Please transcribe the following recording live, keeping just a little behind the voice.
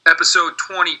Episode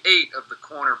 28 of The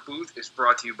Corner Booth is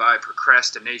brought to you by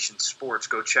Procrastination Sports.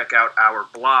 Go check out our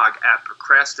blog at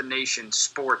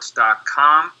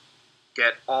procrastinationsports.com.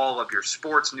 Get all of your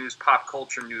sports news, pop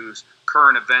culture news,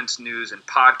 current events news, and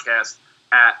podcasts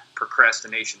at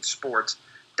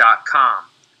procrastinationsports.com.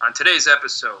 On today's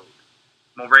episode,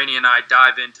 Mulroney and I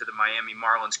dive into the Miami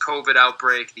Marlins COVID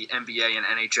outbreak, the NBA and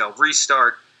NHL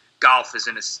restart. Golf is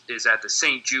at the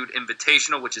St. Jude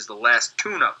Invitational, which is the last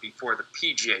tune-up before the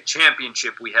PGA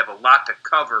Championship. We have a lot to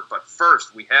cover, but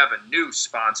first we have a new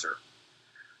sponsor.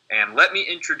 And let me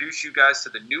introduce you guys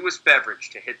to the newest beverage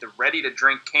to hit the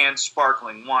ready-to-drink canned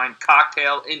sparkling wine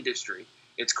cocktail industry.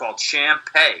 It's called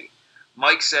Champagne.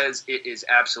 Mike says it is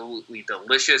absolutely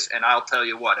delicious, and I'll tell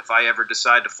you what, if I ever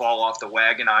decide to fall off the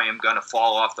wagon, I am going to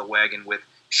fall off the wagon with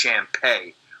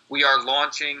Champagne. We are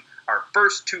launching our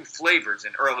first two flavors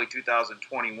in early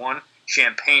 2021,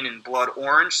 Champagne and Blood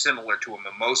Orange, similar to a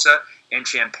mimosa, and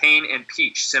Champagne and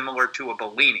Peach, similar to a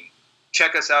Bellini.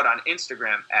 Check us out on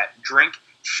Instagram at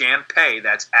DrinkChampe,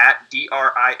 that's at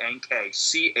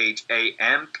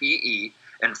DrinkChampe,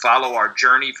 and follow our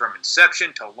journey from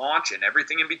inception to launch and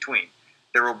everything in between.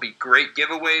 There will be great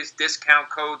giveaways, discount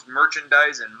codes,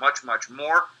 merchandise, and much, much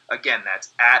more. Again,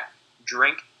 that's at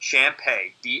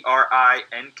DrinkChampe,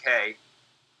 DrinkChampe.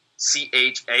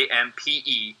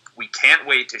 We can't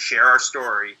wait to share our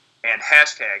story, and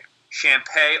hashtag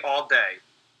Champagne all day.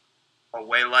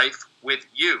 Away life with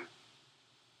you.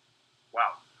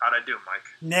 Wow, how'd I do, Mike?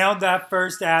 Nailed that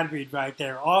first ad read right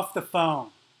there, off the phone.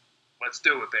 Let's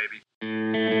do it, baby.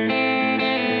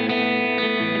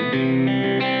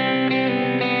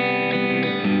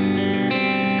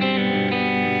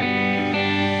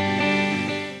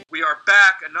 We are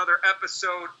back, another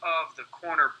episode of The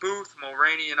Corner Booth.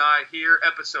 Mulroney and I here,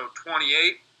 episode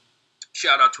 28.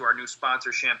 Shout out to our new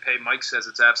sponsor, Champagne. Mike says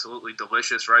it's absolutely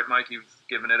delicious, right, Mike? You've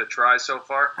given it a try so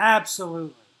far?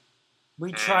 Absolutely.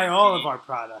 We try all of our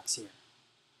products here.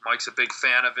 Mike's a big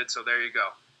fan of it, so there you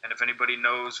go. And if anybody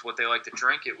knows what they like to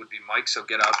drink, it would be Mike, so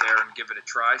get out there and give it a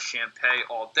try. Champagne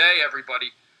all day,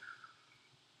 everybody.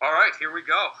 All right, here we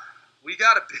go. We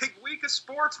got a big week of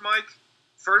sports, Mike.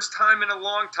 First time in a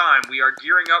long time. We are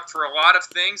gearing up for a lot of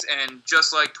things, and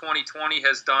just like 2020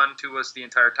 has done to us the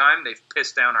entire time, they've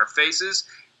pissed down our faces.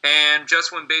 And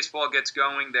just when baseball gets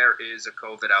going, there is a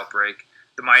COVID outbreak.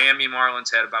 The Miami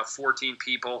Marlins had about 14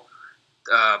 people,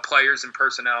 players and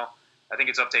personnel, I think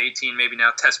it's up to 18 maybe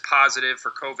now, test positive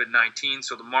for COVID-19.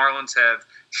 So the Marlins have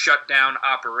shut down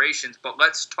operations. But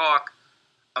let's talk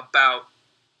about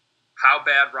how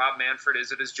bad Rob Manfred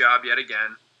is at his job yet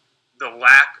again, the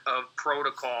lack of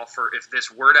protocol for if this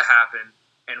were to happen,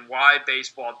 and why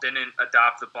baseball didn't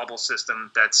adopt the bubble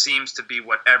system that seems to be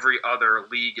what every other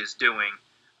league is doing.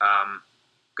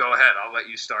 Go ahead. I'll let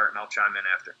you start, and I'll chime in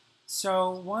after. So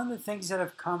one of the things that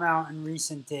have come out in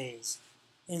recent days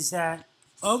is that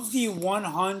of the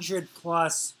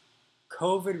 100-plus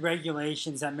COVID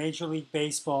regulations that Major League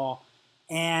Baseball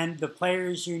and the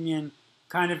Players Union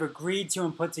kind of agreed to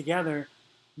and put together,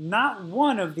 not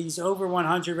one of these over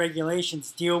 100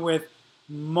 regulations deal with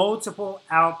multiple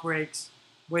outbreaks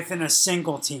within a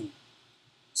single team.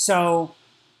 So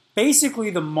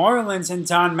basically the Marlins and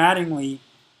Don Mattingly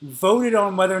voted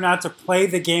on whether or not to play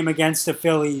the game against the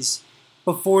Phillies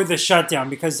before the shutdown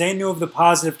because they knew of the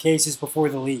positive cases before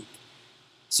the league.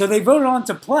 So they voted on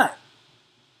to play,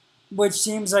 which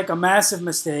seems like a massive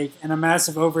mistake and a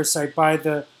massive oversight by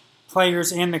the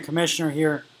players and the commissioner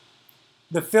here.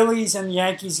 The Phillies and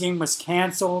Yankees game was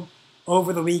canceled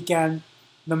over the weekend.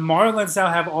 The Marlins now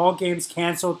have all games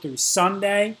canceled through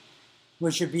Sunday,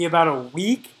 which would be about a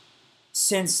week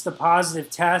since the positive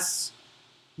tests.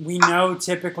 We know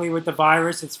typically with the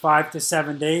virus it's 5 to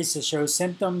 7 days to show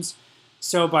symptoms.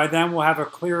 So by then we'll have a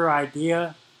clearer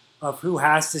idea of who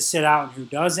has to sit out and who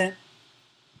doesn't.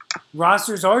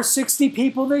 Rosters are 60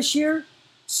 people this year,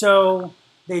 so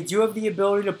they do have the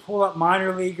ability to pull up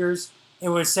minor leaguers. It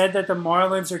was said that the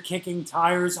Marlins are kicking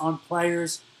tires on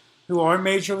players who are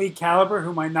major league caliber,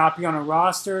 who might not be on a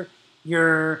roster.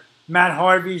 Your Matt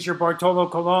Harveys, your Bartolo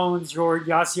Colons, your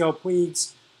Yasiel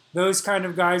Puigs, those kind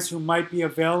of guys who might be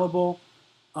available.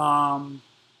 Not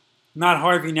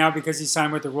Harvey now because he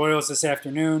signed with the Royals this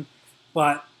afternoon,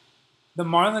 but the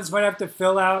Marlins might have to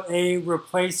fill out a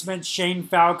replacement Shane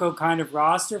Falco kind of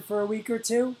roster for a week or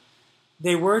two.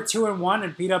 They were 2-1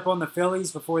 and beat up on the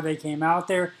Phillies before they came out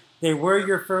there. They were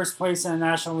your first place in the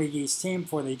National League East team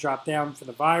before they dropped down for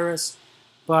the virus.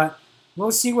 But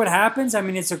we'll see what happens. I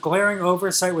mean, it's a glaring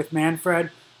oversight with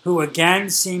Manfred, who again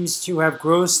seems to have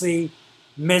grossly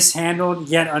mishandled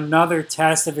yet another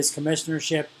test of his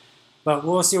commissionership. But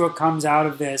we'll see what comes out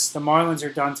of this. The Marlins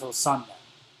are done till Sunday.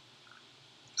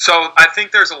 So I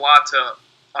think there's a lot to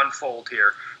unfold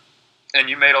here. And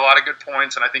you made a lot of good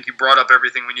points, and I think you brought up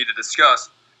everything we need to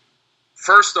discuss.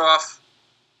 First off,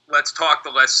 let's talk the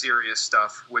less serious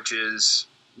stuff, which is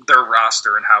their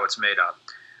roster and how it's made up.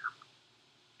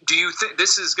 Do you think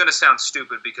this is going to sound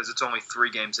stupid because it's only 3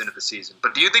 games into the season?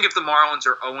 But do you think if the Marlins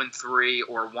are 0-3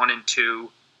 or 1-2,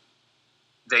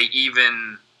 they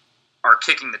even are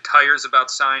kicking the tires about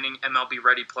signing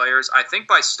MLB-ready players? I think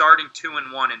by starting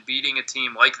 2-1 and beating a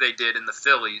team like they did in the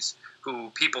Phillies, who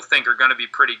people think are going to be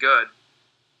pretty good,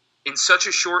 in such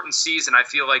a shortened season, I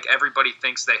feel like everybody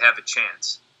thinks they have a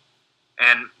chance.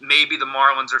 And maybe the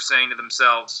Marlins are saying to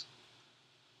themselves,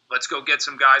 let's go get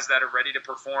some guys that are ready to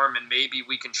perform and maybe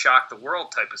we can shock the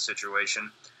world type of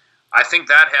situation. I think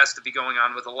that has to be going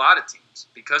on with a lot of teams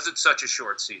because it's such a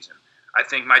short season. I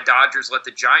think my Dodgers let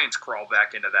the Giants crawl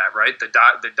back into that, right? The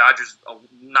Dodgers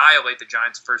annihilate the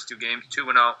Giants' first 2 games,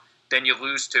 2-0. Then you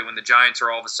lose 2, and the Giants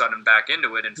are all of a sudden back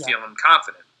into it and feeling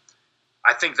confident.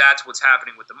 I think that's what's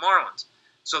happening with the Marlins.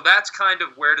 So that's kind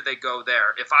of where do they go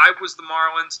there. If I was the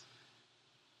Marlins,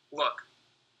 look,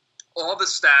 all the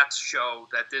stats show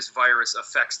that this virus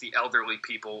affects the elderly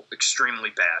people extremely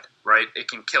bad, right? It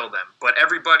can kill them. But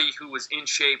everybody who was in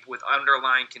shape with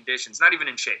underlying conditions, not even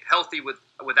in shape, healthy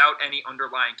without any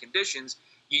underlying conditions,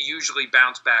 you usually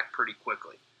bounce back pretty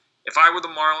quickly. If I were the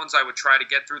Marlins, I would try to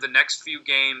get through the next few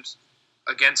games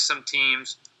against some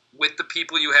teams with the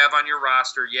people you have on your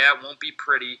roster. Yeah, it won't be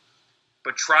pretty,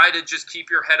 but try to just keep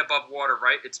your head above water,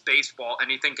 right? It's baseball.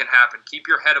 Anything can happen. Keep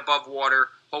your head above water.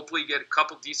 Hopefully get a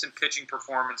couple decent pitching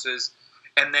performances,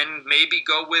 and then maybe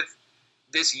go with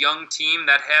this young team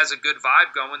that has a good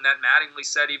vibe going that Mattingly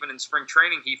said even in spring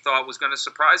training he thought was going to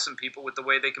surprise some people with the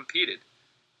way they competed.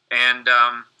 And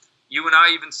you and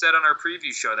I even said on our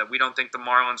preview show that we don't think the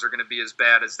Marlins are going to be as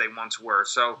bad as they once were.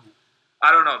 So,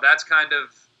 I don't know. That's kind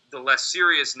of the less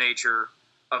serious nature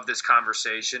of this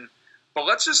conversation. But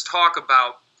let's just talk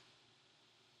about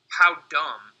how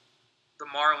dumb the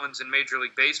Marlins in Major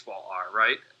League Baseball are,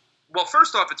 right? Well,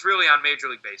 first off, it's really on Major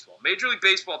League Baseball. Major League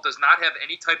Baseball does not have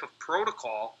any type of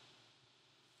protocol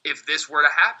if this were to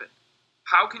happen.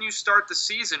 How can you start the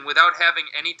season without having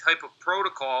any type of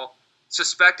protocol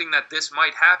suspecting that this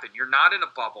might happen? You're not in a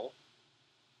bubble.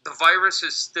 The virus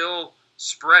is still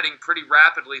spreading pretty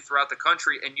rapidly throughout the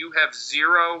country, and you have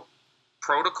zero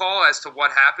protocol as to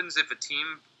what happens if a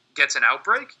team gets an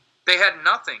outbreak? They had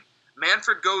nothing.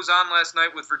 Manfred goes on last night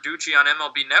with Verducci on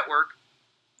MLB Network.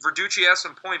 Verducci asked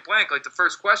him point blank, like the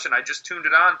first question, I just turned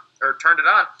it on,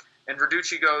 and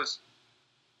Verducci goes,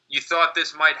 you thought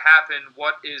this might happen,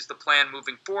 what is the plan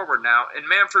moving forward now? And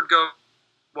Manfred goes,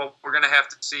 well, we're going to have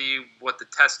to see what the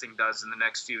testing does in the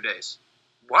next few days.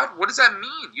 What? What does that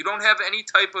mean? You don't have any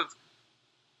type of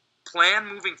plan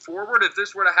moving forward if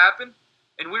this were to happen?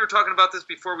 And we were talking about this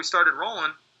before we started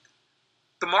rolling.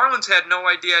 The Marlins had no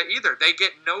idea either. They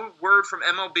get no word from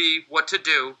MLB what to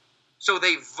do, so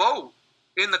they vote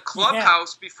in the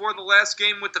clubhouse before the last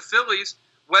game with the Phillies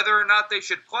whether or not they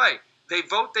should play. They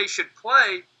vote they should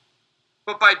play,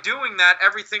 but by doing that,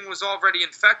 everything was already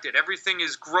infected. Everything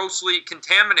is grossly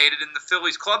contaminated in the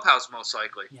Phillies clubhouse, most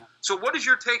likely. Yeah. So what is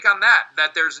your take on that?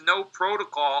 That there's no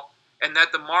protocol and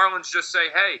that the Marlins just say,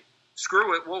 hey,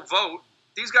 screw it, we'll vote.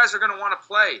 These guys are going to want to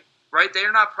play, right? They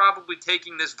are not probably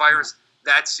taking this virus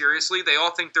that seriously. They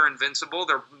all think they're invincible.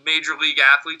 They're major league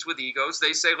athletes with egos.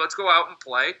 They say, let's go out and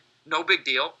play. No big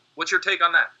deal. What's your take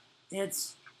on that?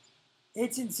 It's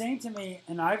insane to me,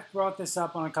 and I've brought this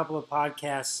up on a couple of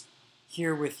podcasts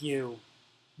here with you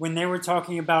when they were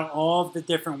talking about all of the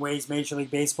different ways Major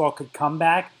League Baseball could come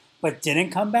back but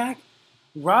didn't come back.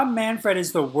 Rob Manfred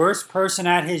is the worst person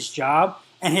at his job,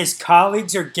 and his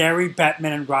colleagues are Gary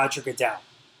Bettman and Roger Goodell.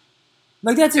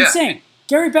 Like, that's insane.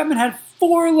 Gary Bettman had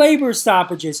 4 labor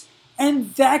stoppages,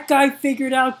 and that guy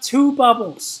figured out 2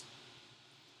 bubbles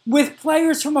with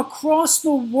players from across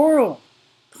the world,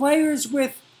 players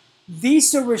with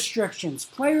visa restrictions,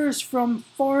 players from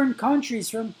foreign countries,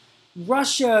 from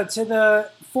Russia to the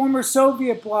former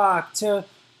Soviet bloc to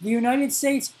the United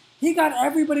States. He got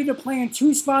everybody to play in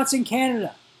 2 spots in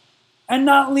Canada and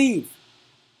not leave.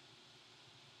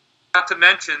 Not to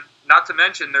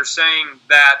mention, they're saying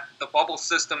that the bubble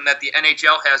system that the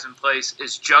NHL has in place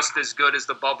is just as good as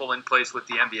the bubble in place with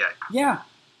the NBA. Yeah,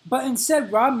 but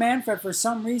instead, Rob Manfred, for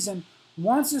some reason,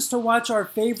 wants us to watch our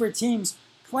favorite teams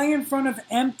play in front of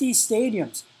empty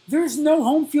stadiums. There's no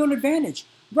home field advantage.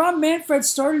 Rob Manfred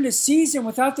started a season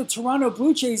without the Toronto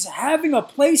Blue Jays having a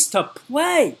place to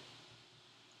play.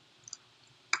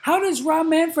 How does Rob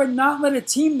Manfred not let a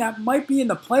team that might be in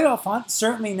the playoff hunt,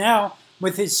 certainly now,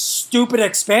 with his stupid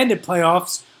expanded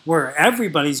playoffs where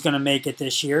everybody's going to make it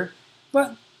this year,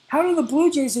 but How do the Blue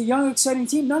Jays, a young, exciting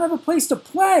team, not have a place to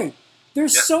play?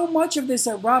 There's Yep. so much of this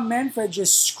that Rob Manfred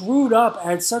just screwed up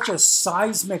at such a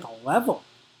seismic level.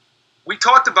 We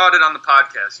talked about it on the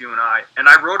podcast, you and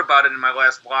I wrote about it in my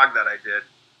last blog that I did.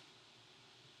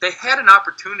 They had an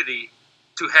opportunity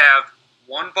to have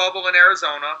one bubble in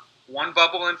Arizona, one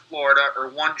bubble in Florida, or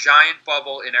one giant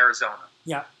bubble in Arizona.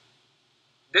 Yeah.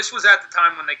 This was at the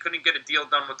time when they couldn't get a deal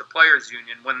done with the Players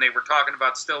Union, when they were talking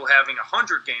about still having a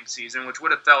 100-game season, which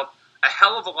would have felt a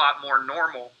hell of a lot more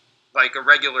normal, like a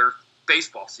regular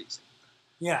baseball season.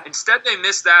 Yeah. Instead, they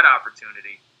missed that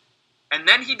opportunity. And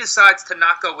then he decides to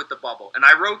not go with the bubble. And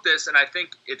I wrote this, and I think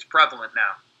it's prevalent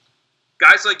now.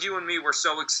 Guys like you and me were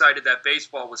so excited that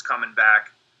baseball was coming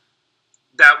back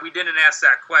that we didn't ask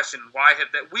that question. Why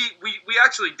have that? We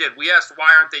actually did. We asked,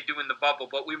 why aren't they doing the bubble?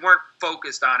 But we weren't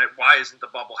focused on it. Why isn't the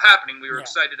bubble happening? We were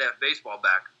excited to have baseball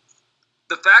back.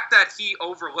 The fact that he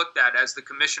overlooked that as the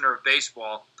commissioner of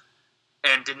baseball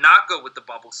and did not go with the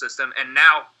bubble system, and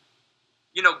now,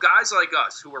 you know, guys like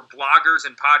us who are bloggers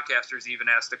and podcasters even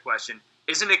ask the question,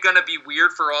 isn't it going to be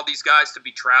weird for all these guys to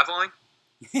be traveling?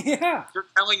 Yeah. You're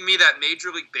telling me that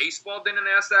Major League Baseball didn't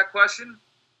ask that question?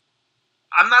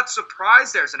 I'm not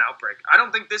surprised there's an outbreak. I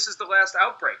don't think this is the last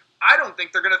outbreak. I don't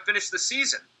think they're going to finish the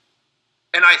season.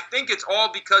 And I think it's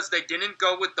all because they didn't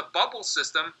go with the bubble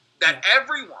system that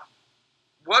everyone,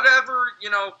 whatever, you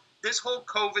know, this whole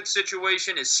COVID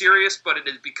situation is serious, but it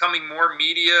is becoming more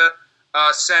media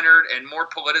centered and more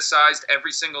politicized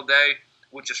every single day,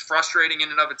 which is frustrating in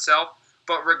and of itself.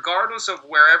 But regardless of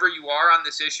wherever you are on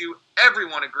this issue,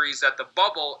 everyone agrees that the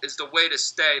bubble is the way to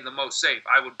stay the most safe,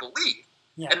 I would believe.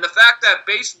 Yeah. And the fact that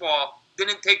baseball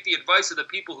didn't take the advice of the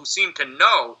people who seem to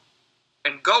know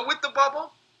and go with the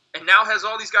bubble, and now has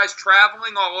all these guys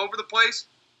traveling all over the place,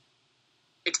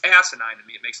 it's asinine to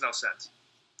me. It makes no sense.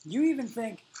 You even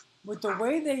think, with the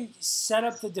way they set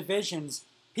up the divisions,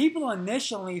 people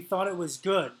initially thought it was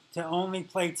good to only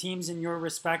play teams in your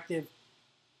respective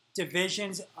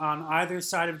divisions on either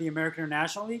side of the American or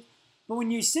National League. But when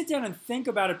you sit down and think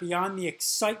about it beyond the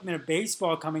excitement of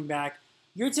baseball coming back,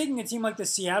 you're taking a team like the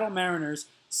Seattle Mariners,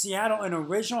 Seattle, an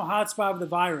original hotspot of the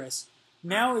virus,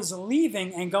 now is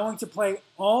leaving and going to play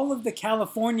all of the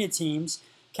California teams.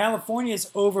 California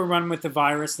is overrun with the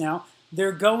virus now.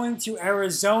 They're going to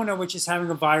Arizona, which is having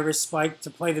a virus spike, to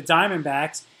play the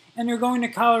Diamondbacks. And they're going to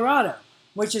Colorado,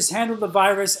 which has handled the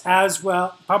virus as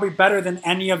well, probably better than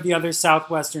any of the other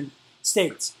southwestern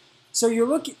states. So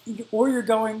you're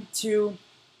going to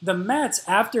the Mets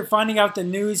after finding out the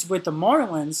news with the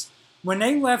Marlins. When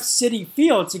they left Citi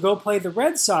Field to go play the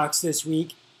Red Sox this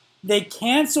week, they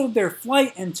canceled their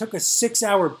flight and took a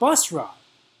 6-hour bus ride.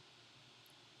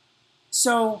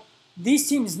 So these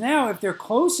teams now, if they're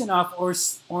close enough, or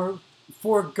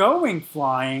foregoing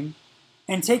flying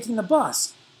and taking the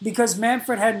bus, because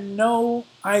Manfred had no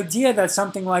idea that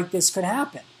something like this could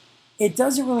happen. It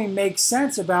doesn't really make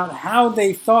sense about how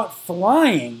they thought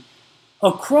flying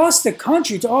across the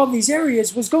country to all these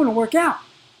areas was going to work out.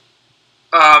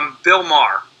 Bill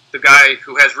Maher, the guy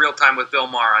who has Real Time with Bill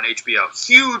Maher on HBO,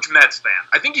 huge Mets fan.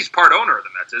 I think he's part owner of the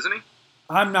Mets, isn't he?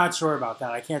 I'm not sure about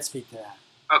that. I can't speak to that.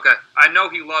 Okay, I know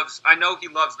he loves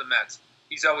the Mets.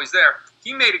 He's always there.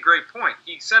 He made a great point.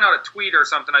 He sent out a tweet or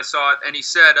something. I saw it, and he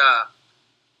said,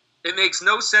 "It makes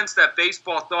no sense that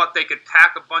baseball thought they could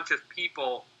pack a bunch of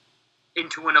people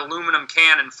into an aluminum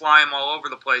can and fly them all over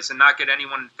the place and not get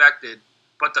anyone infected.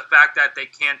 But the fact that they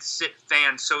can't sit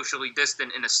fans socially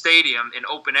distant in a stadium in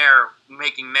open air,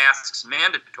 making masks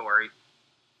mandatory,"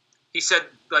 he said,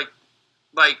 like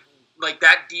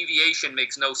that deviation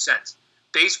makes no sense.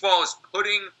 Baseball is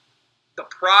putting the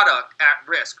product at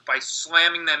risk by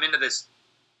slamming them into this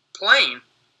plane,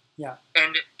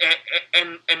 and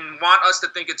want us to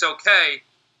think it's okay,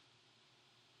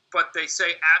 but they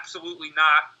say absolutely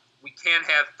not. We can't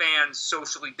have fans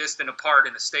socially distant apart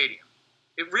in a stadium.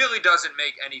 It really doesn't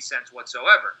make any sense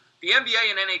whatsoever. The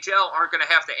NBA and NHL aren't going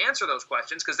to have to answer those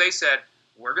questions because they said,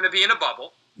 we're going to be in a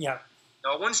bubble. Yeah.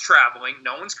 No one's traveling.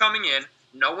 No one's coming in.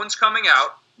 No one's coming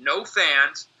out. No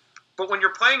fans. But when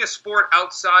you're playing a sport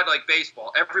outside like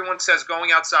baseball, everyone says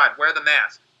going outside, wear the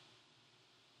mask.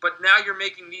 But now you're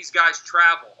making these guys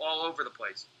travel all over the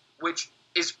place, which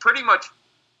is pretty much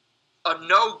a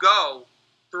no-go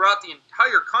throughout the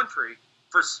entire country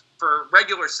for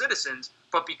regular citizens.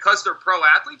 But because they're pro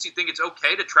athletes, you think it's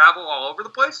okay to travel all over the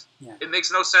place? Yeah. It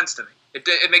makes no sense to me.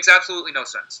 It makes absolutely no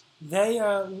sense. They,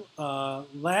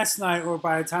 last night, or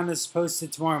by the time this is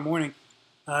posted tomorrow morning,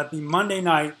 be Monday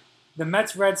night, the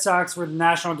Mets-Red Sox were the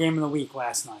national game of the week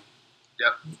last night.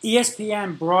 Yep.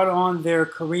 ESPN brought on their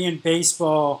Korean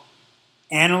baseball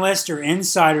analyst or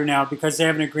insider now because they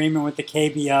have an agreement with the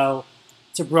KBO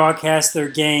to broadcast their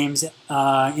games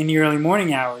in the early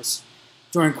morning hours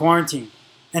during quarantine.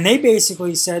 And they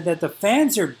basically said that the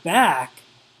fans are back,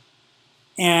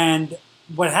 and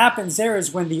what happens there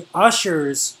is when the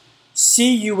ushers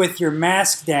see you with your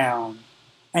mask down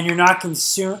and you're not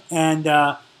and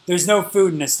there's no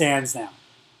food in the stands now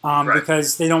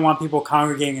because they don't want people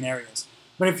congregating in areas.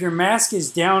 But if your mask is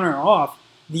down or off,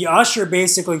 the usher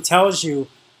basically tells you,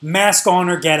 mask on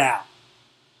or get out.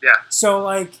 Yeah. So,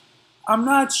 I'm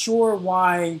not sure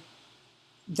why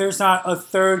there's not a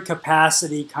third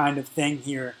capacity kind of thing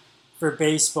here for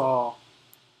baseball.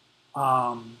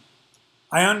 I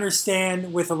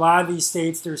understand with a lot of these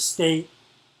states, there's state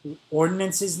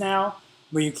ordinances now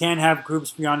where you can't have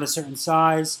groups beyond a certain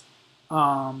size.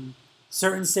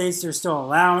 Certain states, they're still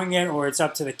allowing it, or it's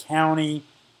up to the county.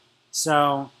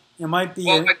 So it might be.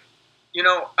 Well,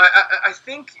 I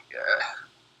think,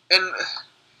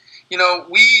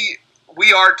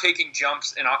 we are taking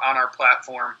jumps on our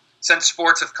platform. Since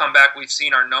sports have come back, we've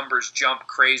seen our numbers jump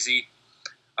crazy.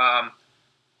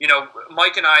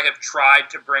 Mike and I have tried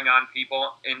to bring on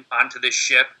people onto this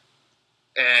ship,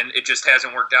 and it just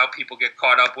hasn't worked out. People get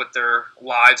caught up with their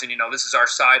lives, and this is our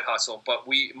side hustle. But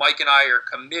Mike and I are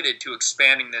committed to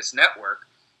expanding this network,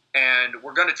 and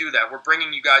we're going to do that. We're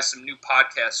bringing you guys some new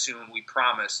podcasts soon, we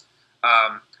promise.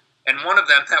 And one of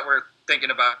them that we're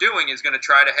thinking about doing is going to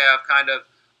try to have kind of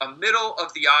a middle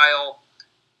of the aisle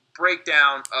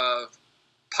breakdown of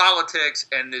politics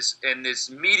and this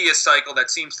media cycle that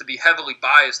seems to be heavily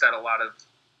biased on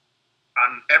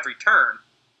every turn.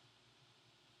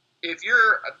 If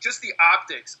you're just the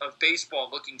optics of baseball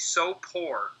looking so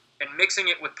poor and mixing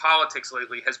it with politics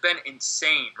lately has been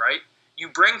insane, right? You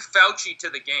bring Fauci to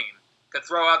the game to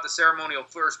throw out the ceremonial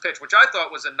first pitch, which I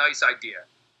thought was a nice idea.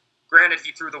 Granted,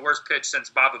 he threw the worst pitch since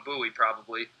Baba Booey,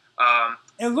 probably.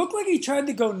 It looked like he tried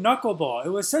to go knuckleball. It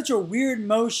was such a weird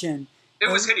motion. It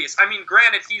was hideous. I mean,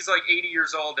 granted, he's 80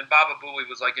 years old, and Baba Booey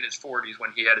was in his 40s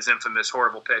when he had his infamous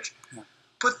horrible pitch. Yeah.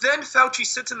 But then Fauci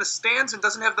sits in the stands and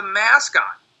doesn't have the mask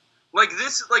on.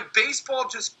 Baseball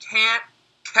just can't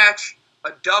catch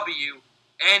a W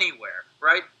anywhere,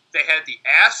 right? They had the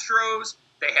Astros,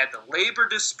 they had the labor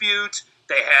dispute,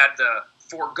 they had the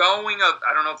foregoing of,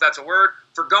 I don't know if that's a word,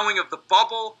 foregoing of the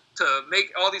bubble to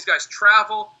make all these guys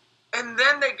travel. And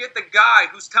then they get the guy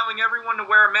who's telling everyone to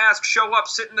wear a mask, show up,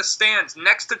 sit in the stands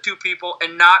next to two people,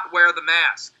 and not wear the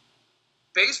mask.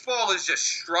 Baseball is just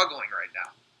struggling right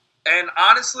now. And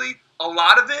honestly, a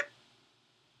lot of it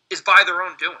is by their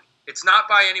own doing. It's not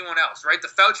by anyone else, right? The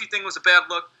Fauci thing was a bad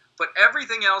look, but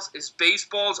everything else is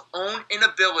baseball's own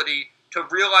inability to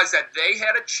realize that they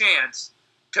had a chance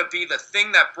to be the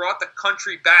thing that brought the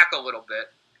country back a little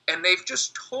bit, and they've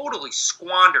just totally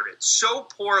squandered it so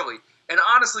poorly. And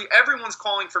honestly, everyone's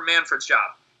calling for Manfred's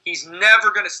job. He's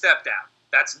never going to step down.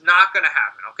 That's not going to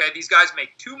happen, okay? These guys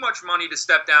make too much money to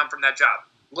step down from that job.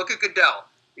 Look at Goodell.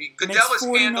 Goodell makes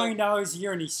 $40 million a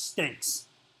year, and he stinks.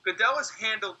 Goodell has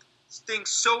handled things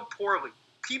so poorly.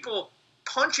 People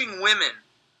punching women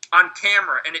on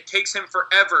camera, and it takes him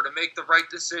forever to make the right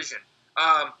decision.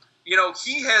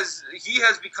 He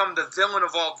has become the villain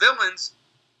of all villains,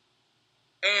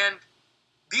 and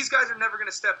these guys are never going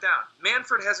to step down.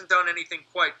 Manfred hasn't done anything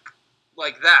quite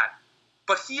like that,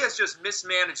 but he has just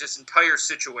mismanaged this entire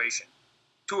situation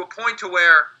to a point to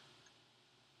where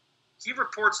he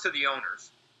reports to the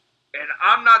owners. And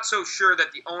I'm not so sure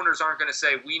that the owners aren't going to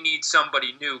say, we need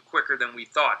somebody new quicker than we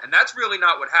thought. And that's really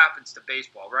not what happens to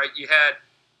baseball, right? You had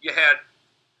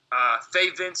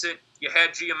Faye Vincent, you had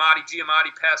Giamatti.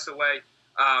 Giamatti passed away,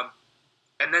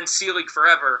 and then Selig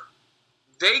forever.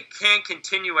 They can't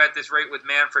continue at this rate with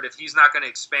Manfred if he's not going to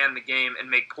expand the game and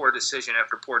make poor decision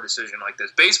after poor decision like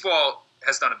this. Baseball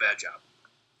has done a bad job.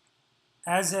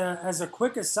 As a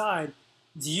quick aside,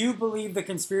 do you believe the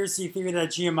conspiracy theory that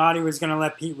Giamatti was going to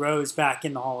let Pete Rose back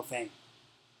in the Hall of Fame?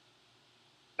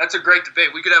 That's a great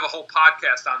debate. We could have a whole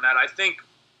podcast on that, I think.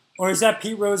 Or is that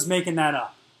Pete Rose making that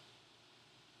up?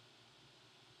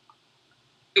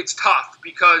 It's tough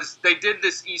because they did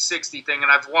this E60 thing,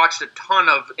 and I've watched a ton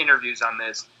of interviews on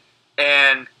this.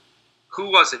 And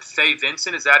who was it? Faye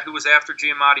Vincent? Is that who was after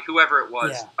Giamatti? Whoever it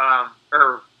was.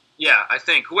 Yeah. I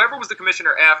think. Whoever was the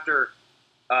commissioner after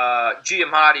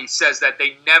Giamatti says that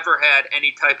they never had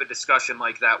any type of discussion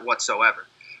like that whatsoever.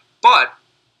 But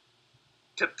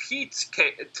to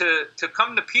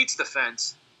come to Pete's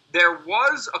defense, there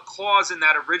was a clause in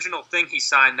that original thing he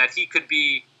signed that he could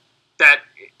be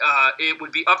it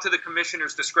would be up to the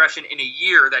commissioner's discretion in a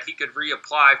year that he could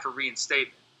reapply for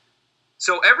reinstatement.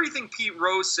 So everything Pete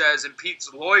Rose says and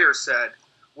Pete's lawyer said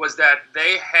was that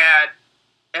they had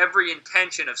every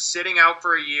intention of sitting out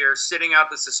for a year, sitting out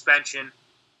the suspension,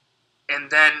 and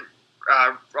then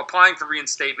applying for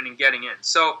reinstatement and getting in.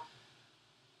 So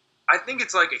I think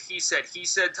it's like a he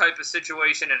said type of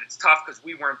situation, and it's tough because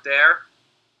we weren't there.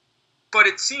 But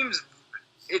it seems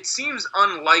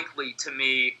unlikely to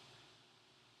me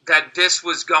that this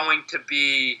was going to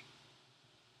be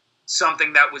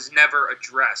something that was never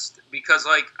addressed, because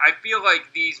like I feel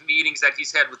like these meetings that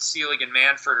he's had with Seelig and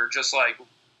Manfred are just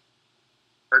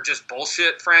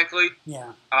bullshit, frankly.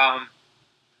 Yeah.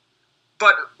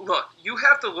 But look, you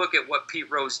have to look at what Pete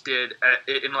Rose did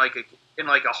in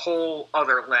a whole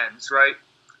other lens, right?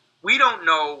 We don't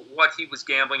know what he was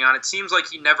gambling on. It seems like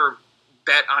he never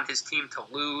bet on his team to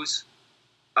lose.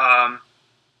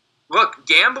 Look,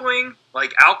 gambling,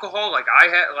 like alcohol,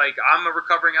 I'm a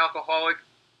recovering alcoholic.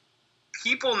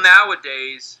 People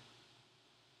nowadays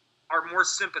are more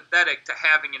sympathetic to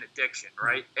having an addiction,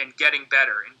 right? And getting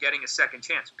better and getting a second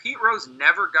chance. Pete Rose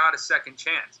never got a second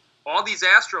chance. All these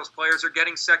Astros players are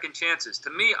getting second chances. To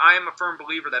me, I am a firm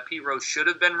believer that Pete Rose should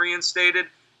have been reinstated,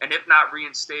 and if not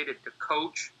reinstated to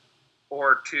coach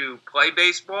or to play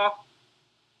baseball,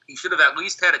 he should have at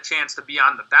least had a chance to be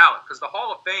on the ballot, because the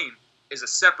Hall of Fame is a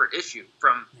separate issue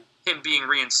from him being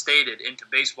reinstated into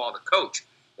baseball to coach.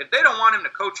 If they don't want him to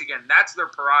coach again, that's their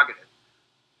prerogative.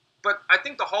 But I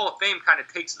think the Hall of Fame kind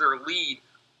of takes their lead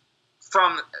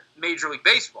from Major League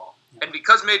Baseball. And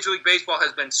because Major League Baseball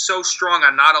has been so strong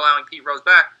on not allowing Pete Rose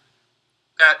back,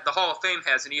 that the Hall of Fame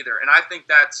hasn't either. And I think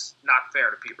that's not fair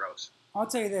to Pete Rose. I'll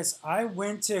tell you this. I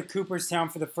went to Cooperstown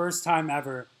for the first time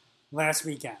ever last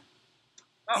weekend.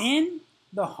 Oh. In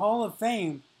the Hall of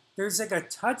Fame, there's like a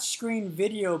touchscreen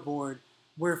video board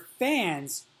where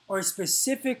fans are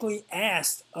specifically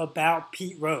asked about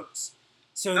Pete Rose.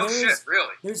 So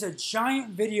there's a giant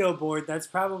video board that's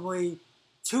probably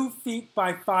 2 feet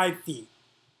by 5 feet.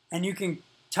 And you can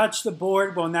touch the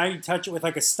board. Well, now you touch it with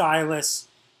like a stylus.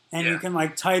 And you can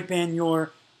like type in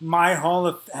your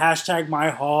hashtag my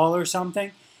hall or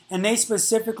something. And they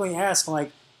specifically ask,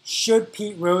 like, should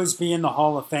Pete Rose be in the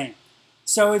Hall of Fame?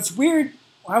 So it's weird.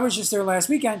 I was just there last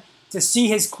weekend to see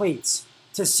his cleats,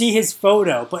 to see his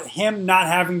photo, but him not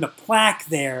having the plaque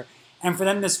there, and for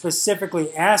them to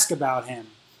specifically ask about him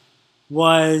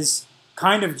was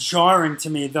kind of jarring to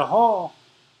me. The Hall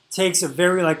takes a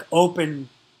very like open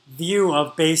view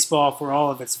of baseball for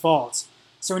all of its faults.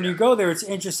 So when you go there, it's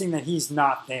interesting that he's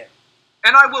not there.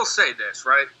 And I will say this,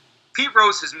 right? Pete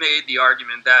Rose has made the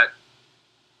argument that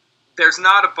there's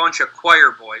not a bunch of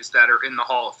choir boys that are in the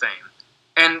Hall of Fame.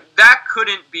 And that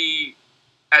couldn't be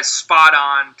as spot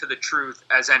on to the truth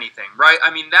as anything, right? I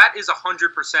mean, that is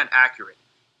 100% accurate.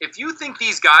 If you think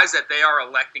these guys that they are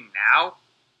electing now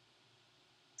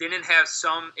didn't have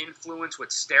some influence with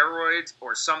steroids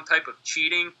or some type of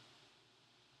cheating,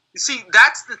 you see,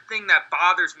 that's the thing that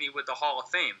bothers me with the Hall of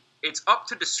Fame. It's up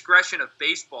to discretion of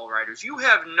baseball writers. You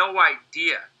have no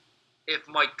idea if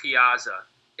Mike Piazza,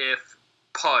 if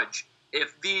Pudge,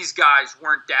 if these guys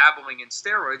weren't dabbling in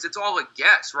steroids. It's all a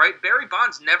guess, right? Barry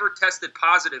Bonds never tested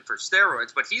positive for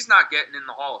steroids, but he's not getting in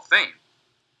the Hall of Fame.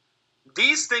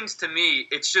 These things, to me,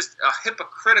 it's just a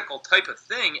hypocritical type of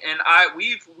thing. And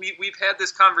we've had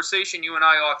this conversation, you and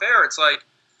I, off air. It's like,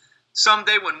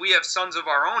 someday when we have sons of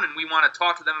our own and we want to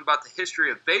talk to them about the history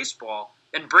of baseball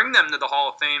and bring them to the Hall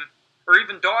of Fame, or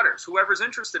even daughters, whoever's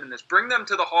interested in this, bring them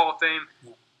to the Hall of Fame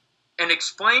and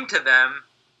explain to them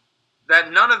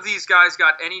that none of these guys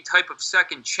got any type of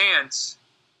second chance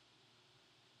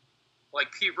like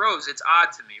Pete Rose. It's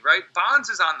odd to me, right? Bonds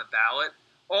is on the ballot.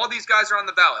 All these guys are on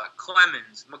the ballot.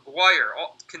 Clemens, McGuire,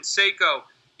 Canseco,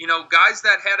 guys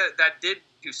that did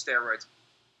do steroids.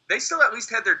 They still at least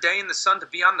had their day in the sun to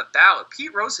be on the ballot.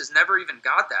 Pete Rose has never even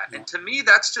got that. Yeah. And to me,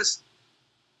 that's just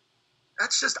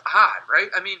odd, right?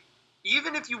 I mean,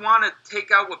 even if you want to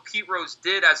take out what Pete Rose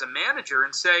did as a manager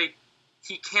and say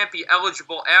he can't be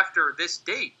eligible after this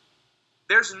date,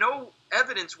 there's no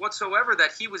evidence whatsoever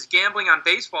that he was gambling on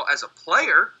baseball as a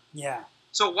player. Yeah.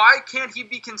 So why can't he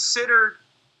be considered,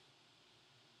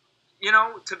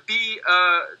 to be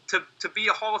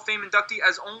a Hall of Fame inductee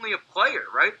as only a player,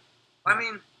 right? I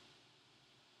mean,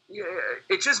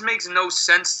 it just makes no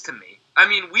sense to me. I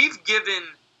mean, we've given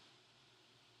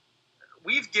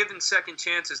second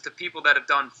chances to people that have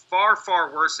done far,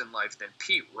 far worse in life than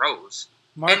Pete Rose.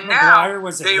 Mark McGuire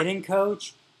was a hitting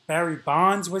coach. Barry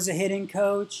Bonds was a hitting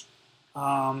coach.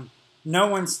 No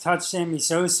one's touched Sammy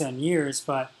Sosa in years,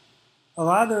 but a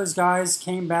lot of those guys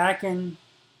came back and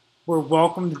were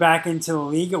welcomed back into the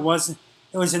league. It was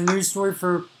a news story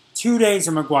for 2 days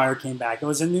when McGuire came back. It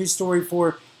was a news story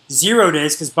for 0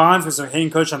 days because Bonds was a hitting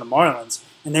coach on the Marlins,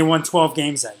 and they won 12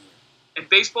 games that year. And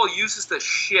baseball uses the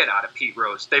shit out of Pete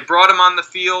Rose. They brought him on the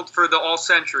field for the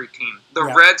All-Century team. The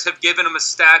Reds have given him a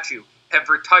statue, have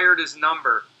retired his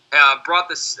number, brought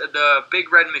the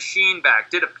Big Red Machine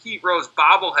back, did a Pete Rose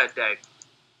bobblehead day.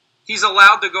 He's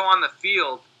allowed to go on the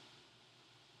field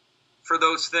for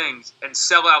those things and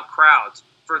sell out crowds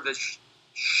for the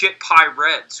shit pie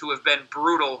Reds who have been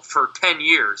brutal for 10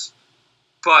 years.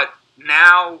 But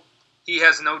now he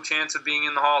has no chance of being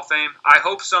in the Hall of Fame. I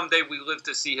hope someday we live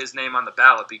to see his name on the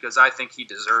ballot because I think he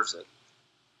deserves it.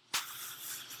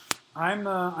 I'm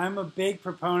a big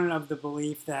proponent of the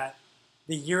belief that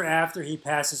the year after he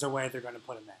passes away, they're going to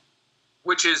put him in.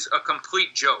 Which is a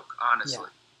complete joke, honestly.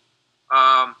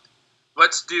 Yeah.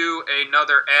 Let's do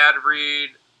another ad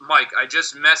read. Mike, I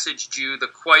just messaged you the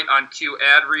Quite on Cue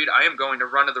ad read. I am going to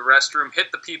run to the restroom,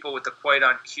 hit the people with the Quite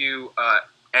on Cue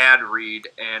ad read,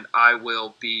 and I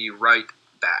will be right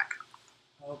back.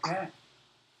 Okay.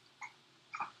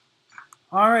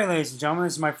 All right, ladies and gentlemen,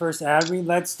 this is my first ad read.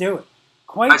 Let's do it.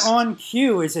 Quite on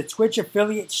Cue is a Twitch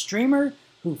affiliate streamer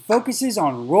who focuses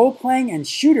on role-playing and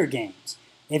shooter games.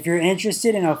 If you're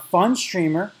interested in a fun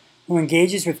streamer who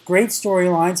engages with great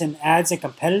storylines and adds a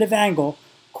competitive angle,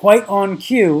 Quite on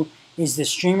Cue is the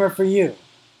streamer for you.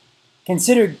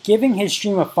 Consider giving his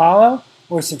stream a follow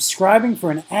or subscribing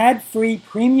for an ad-free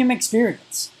premium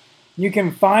experience. You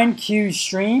can find Q's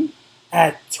stream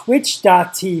at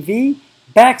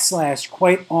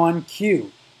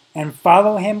twitch.tv/QuiteOnCue and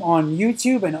follow him on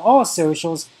YouTube and all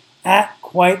socials at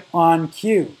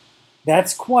QuiteOnCue.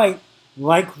 That's quite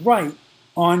like right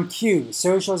on cue.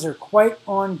 Socials are Quite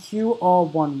on Cue, all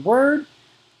one word.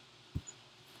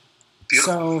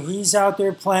 Beautiful. So he's out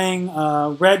there playing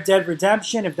Red Dead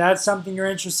Redemption. If that's something you're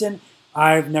interested in,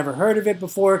 I've never heard of it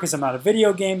before because I'm not a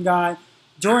video game guy.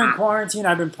 During quarantine,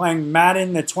 I've been playing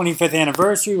Madden, the 25th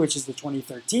anniversary, which is the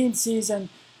 2013 season.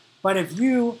 But if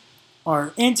you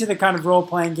are into the kind of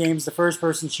role-playing games, the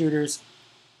first-person shooters,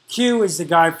 Q is the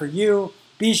guy for you.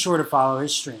 Be sure to follow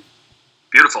his stream.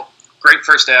 Beautiful. Great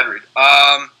first ad read.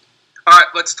 All right,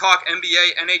 let's talk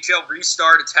NBA, NHL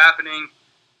restart. It's happening.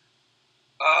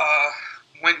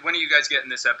 When are you guys getting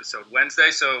this episode?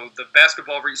 Wednesday. So the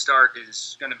basketball restart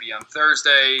is going to be on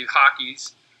Thursday.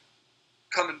 Hockey's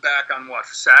coming back on what?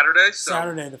 Saturday?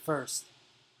 Saturday the 1st.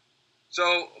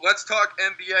 So let's talk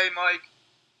NBA, Mike.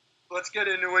 Let's get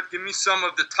into it. Give me some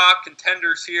of the top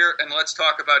contenders here, and let's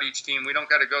talk about each team. We don't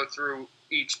got to go through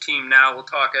each team now. We'll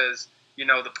talk as, the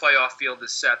playoff field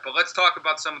is set. But let's talk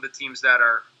about some of the teams that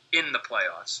are in the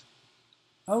playoffs.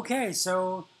 Okay,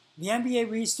 so the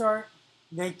NBA restart,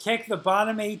 they kick the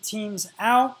bottom 8 teams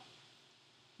out.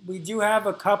 We do have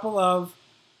a couple of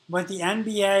what the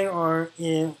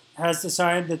NBA has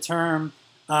decided to term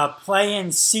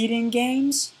play-in seeding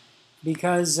games,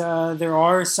 because there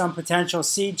are some potential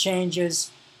seed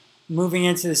changes moving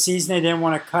into the season. They didn't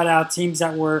want to cut out teams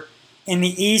that were in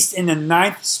the East in the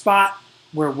 9th spot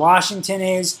where Washington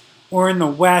is, or in the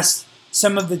West,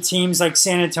 some of the teams like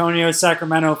San Antonio,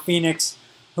 Sacramento, Phoenix,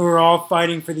 who are all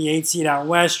fighting for the 8th seed out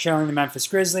West, trailing the Memphis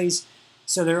Grizzlies.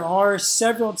 So there are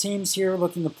several teams here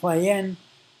looking to play in.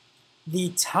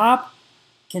 The top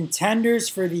contenders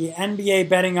for the NBA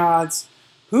betting odds,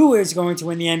 who is going to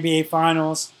win the NBA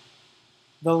Finals?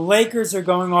 The Lakers are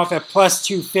going off at plus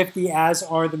 250, as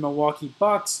are the Milwaukee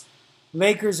Bucks.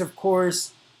 Lakers, of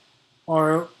course,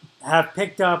 have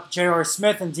picked up J.R.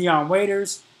 Smith and Dion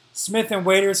Waiters. Smith and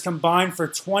Waiters combined for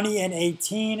 20 and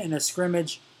 18 in a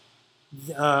scrimmage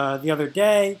the other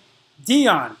day.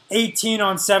 Dion, 18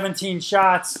 on 17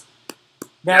 shots.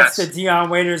 That's the Dion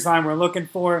Waiters line we're looking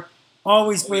for.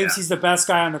 Always believes he's the best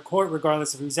guy on the court,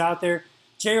 regardless of who's out there.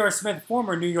 J.R. Smith,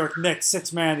 former New York Knicks,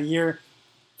 6th man of the year.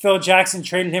 Phil Jackson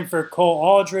traded him for Cole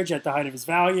Aldridge at the height of his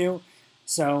value.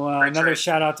 So another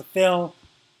shout out to Phil.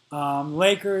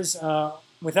 Lakers,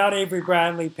 without Avery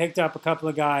Bradley, picked up a couple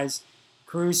of guys.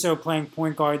 Caruso playing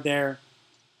point guard there.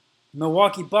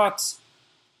 Milwaukee Bucks,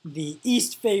 the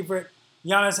East favorite.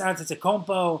 Giannis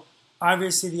Antetokounmpo,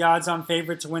 obviously the odds-on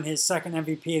favorite to win his second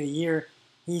MVP of the year.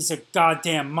 He's a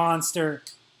goddamn monster.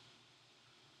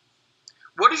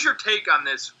 What is your take on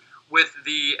this with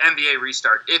the NBA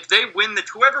restart? If they win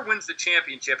whoever wins the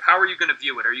championship, how are you going to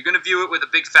view it? Are you going to view it with a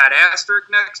big fat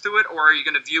asterisk next to it, or are you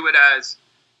going to view it as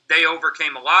they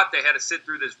overcame a lot, they had to sit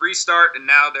through this restart, and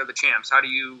now they're the champs? How do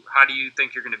you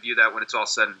think you're going to view that when it's all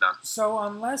said and done? So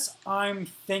unless I'm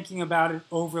thinking about it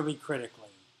overly critically,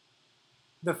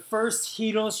 the first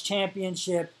Heatles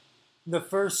championship, the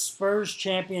first Spurs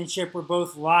championship were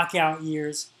both lockout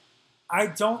years. I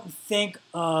don't think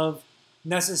of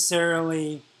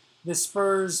necessarily the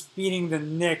Spurs beating the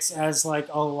Knicks as like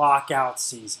a lockout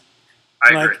season.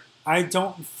 I agree. I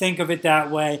don't think of it that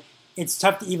way. it's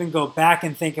tough to even go back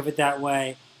and think of it that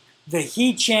way. The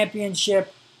Heat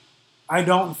championship, I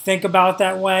don't think about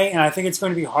that way, and I think it's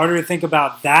going to be harder to think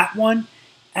about that one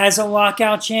as a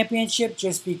lockout championship,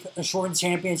 a shortened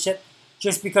championship,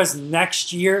 just because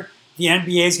next year the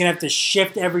NBA is going to have to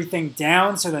shift everything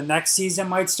down, so the next season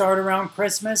might start around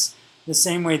Christmas, the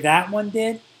same way that one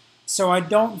did. So I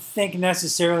don't think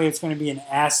necessarily it's going to be an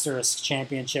asterisk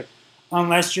championship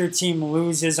unless your team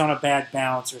loses on a bad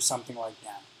bounce or something like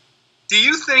that. Do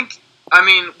you think, I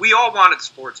mean, we all wanted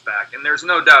sports back, and there's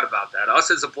no doubt about that. Us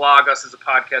as a blog, us as a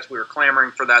podcast, we were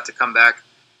clamoring for that to come back.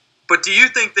 But do you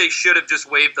think they should have just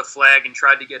waved the flag and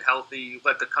tried to get healthy,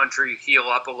 let the country heal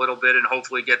up a little bit, and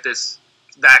hopefully get this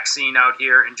vaccine out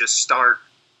here and just start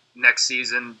next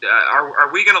season?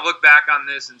 Are we going to look back on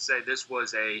this and say this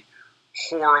was a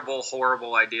horrible,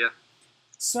 horrible idea?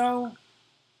 So,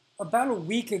 about a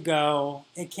week ago,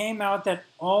 it came out that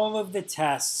all of the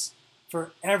tests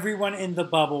for everyone in the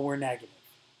bubble were negative.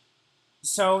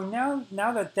 So now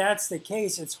that that's the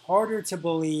case, it's harder to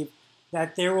believe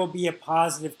that there will be a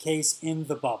positive case in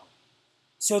the bubble.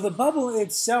 So the bubble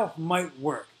itself might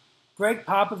work. Greg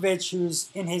Popovich, who's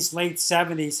in his late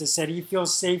 70s, has said he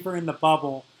feels safer in the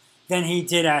bubble than he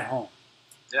did at home.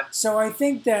 Yeah. So I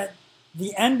think that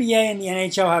the NBA and the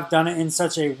NHL have done it in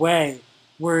such a way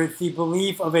where the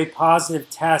belief of a positive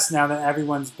test now that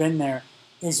everyone's been there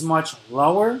is much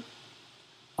lower.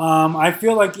 I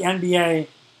feel like the NBA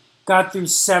got through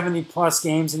 70-plus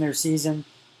games in their season,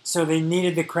 so they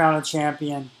needed the crown of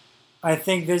champion. I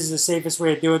think this is the safest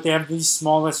way to do it. They have these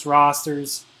smallest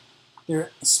rosters. They're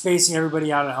spacing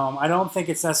everybody out at home. I don't think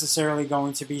it's necessarily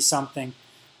going to be something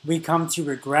we come to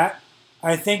regret.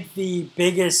 I think the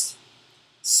biggest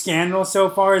scandal so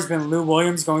far has been Lou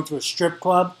Williams going to a strip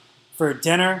club for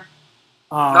dinner.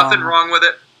 Nothing wrong with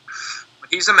it.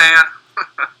 He's a man.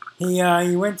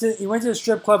 He went to a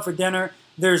strip club for dinner.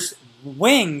 There's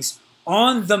wings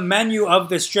on the menu of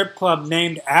the strip club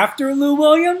named after Lou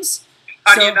Williams.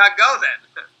 How do you not go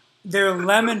then? They're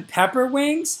lemon pepper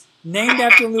wings named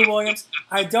after Lou Williams.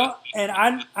 I don't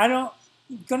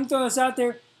gonna throw this out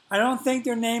there. I don't think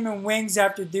they're naming wings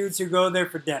after dudes who go there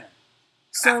for dinner.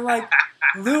 So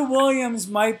Lou Williams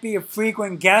might be a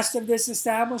frequent guest of this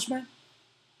establishment.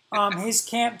 His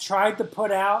camp tried to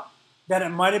put out that it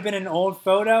might have been an old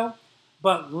photo,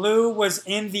 but Lou was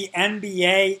in the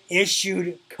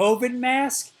NBA-issued COVID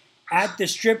mask at the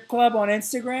strip club on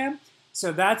Instagram,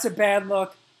 so that's a bad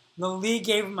look. The league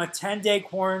gave him a 10-day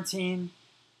quarantine,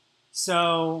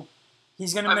 so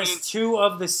he's going to miss 2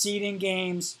 of the seeding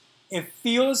games. It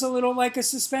feels a little like a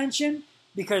suspension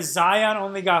because Zion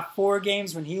only got 4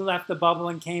 games when he left the bubble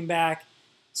and came back.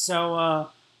 So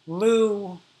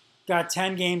Lou got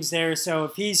 10 games there. So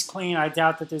if he's clean, I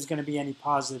doubt that there's going to be any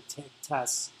positive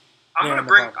tests. I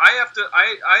have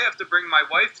to bring my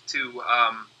wife to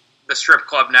the strip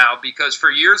club now because for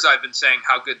years I've been saying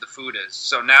how good the food is.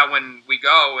 So now when we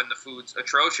go and the food's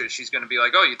atrocious, she's going to be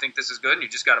like, "Oh, you think this is good?" And you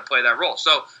just got to play that role.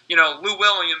 So Lou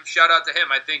Williams, shout out to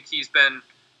him. I think he's been,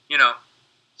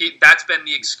 that's been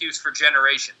the excuse for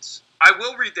generations. I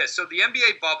will read this. So the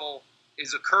NBA bubble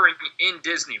is occurring in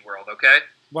Disney World. Okay.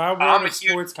 While we're in a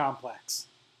sports complex.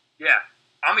 Yeah.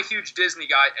 I'm a huge Disney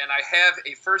guy, and I have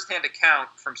a firsthand account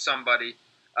from somebody.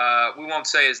 We won't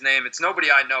say his name. It's nobody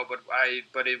I know, but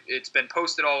it's been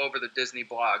posted all over the Disney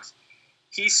blogs.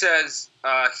 He says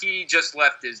he just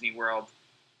left Disney World,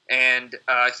 and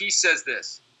he says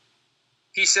this.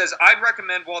 He says, "I'd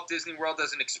recommend Walt Disney World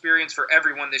as an experience for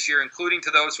everyone this year, including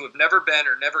to those who have never been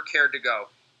or never cared to go.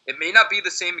 It may not be the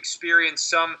same experience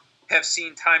some have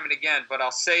seen time and again, but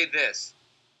I'll say this.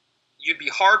 You'd be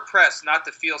hard-pressed not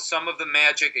to feel some of the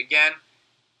magic again."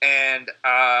 And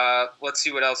let's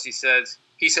see what else he says.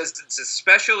 He says it's a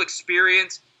special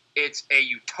experience. It's a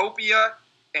utopia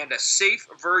and a safe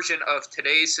version of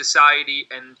today's society,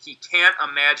 and he can't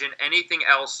imagine anything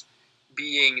else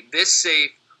being this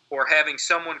safe or having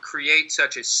someone create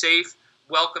such a safe,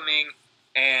 welcoming,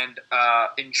 and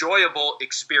enjoyable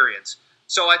experience.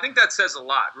 So I think that says a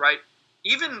lot, right?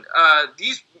 Even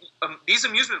these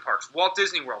amusement parks, Walt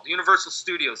Disney World, Universal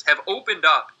Studios, have opened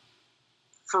up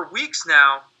for weeks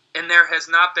now, and there has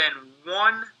not been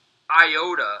one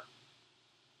iota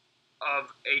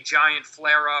of a giant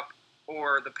flare-up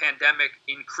or the pandemic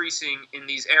increasing in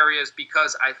these areas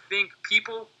because I think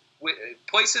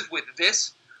places with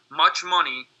this much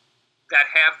money that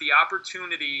have the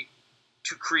opportunity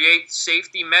to create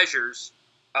safety measures,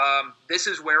 this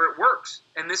is where it works.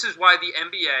 And this is why the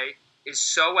NBA is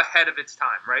so ahead of its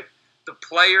time, right? The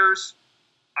players,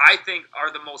 I think,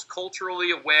 are the most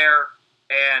culturally aware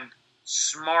and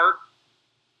smart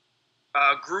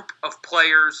group of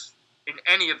players in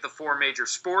any of the 4 major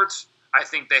sports. I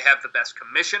think they have the best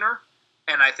commissioner.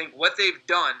 And I think what they've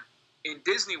done in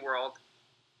Disney World,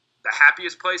 the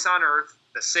happiest place on earth,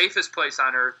 the safest place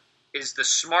on earth, is the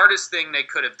smartest thing they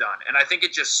could have done. And I think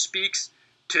it just speaks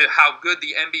to how good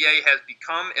the NBA has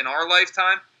become in our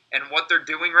lifetime, and what they're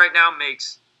doing right now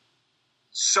makes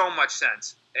so much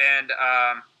sense. And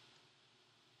I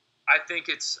think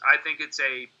it's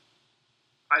a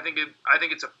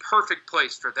perfect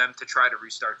place for them to try to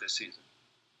restart this season.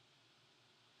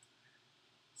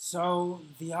 So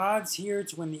the odds here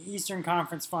to win the Eastern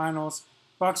Conference Finals,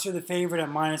 Bucks are the favorite at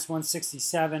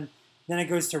 -167. Then it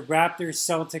goes to Raptors,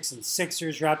 Celtics, and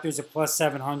Sixers. Raptors at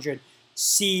 +700.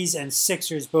 C's and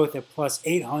Sixers both at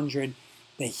 +800.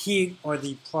 The Heat are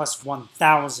the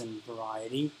 +1,000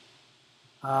 variety.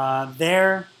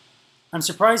 There, I'm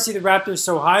surprised to see the Raptors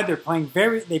so high. They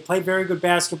play very good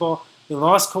basketball. They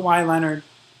lost Kawhi Leonard.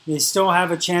 They still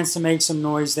have a chance to make some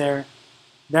noise there.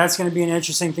 That's going to be an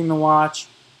interesting thing to watch.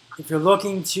 If you're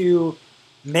looking to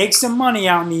make some money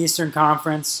out in the Eastern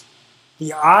Conference,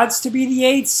 the odds to be the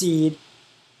 8th seed,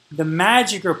 the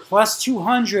Magic are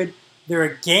 +200. They're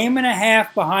a game and a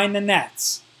half behind the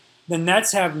Nets. The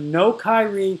Nets have no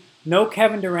Kyrie, no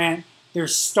Kevin Durant. They're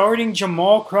starting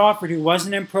Jamal Crawford, who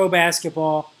wasn't in pro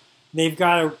basketball. They've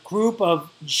got a group of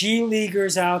G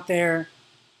Leaguers out there.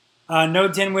 No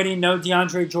Dinwiddie, no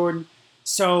DeAndre Jordan.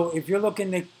 So if you're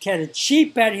looking to get a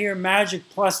cheap bet here, Magic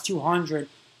 +200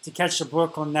 to catch the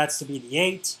Brooklyn Nets to be the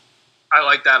 8. I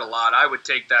like that a lot. I would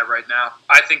take that right now.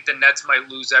 I think the Nets might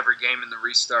lose every game in the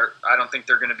restart. I don't think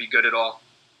they're going to be good at all.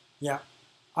 Yeah.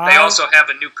 They also have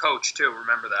a new coach, too.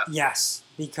 Remember that. Yes,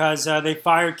 because they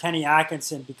fired Kenny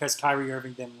Atkinson because Kyrie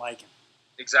Irving didn't like him.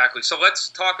 Exactly. So let's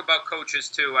talk about coaches,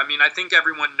 too. I mean, I think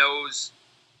everyone knows,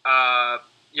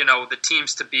 the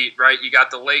teams to beat, right? You got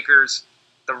the Lakers.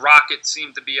 The Rockets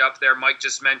seem to be up there. Mike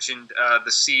just mentioned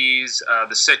the C's,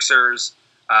 the Sixers,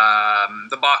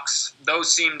 the Bucks.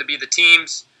 Those seem to be the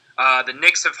teams. The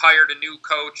Knicks have hired a new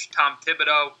coach, Tom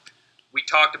Thibodeau. We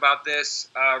talked about this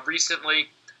recently.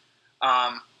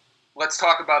 Let's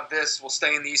talk about this. We'll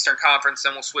stay in the Eastern Conference,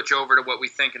 then we'll switch over to what we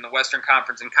think in the Western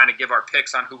Conference and kind of give our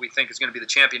picks on who we think is going to be the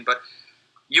champion. But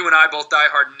you and I both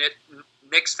diehard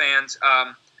Knicks fans.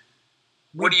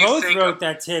 What do you think? We both wrote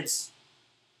that Tibbs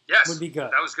would be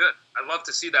good. That was good. I love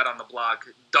to see that on the blog.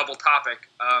 Double topic.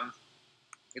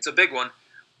 It's a big one.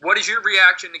 What is your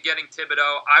reaction to getting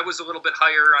Thibodeau? I was a little bit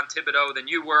higher on Thibodeau than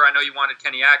you were. I know you wanted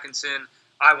Kenny Atkinson.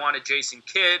 I wanted Jason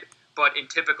Kidd. But in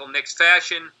typical Knicks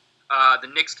fashion, the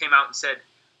Knicks came out and said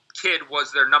Kidd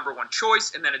was their number one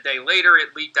choice. And then a day later,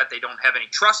 it leaked that they don't have any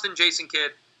trust in Jason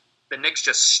Kidd. The Knicks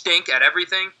just stink at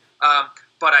everything.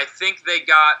 But I think they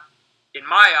got, in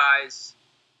my eyes,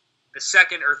 the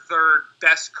second or third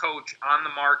best coach on the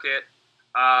market,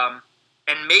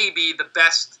 and maybe the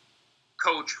best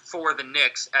coach for the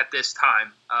Knicks at this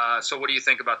time. So what do you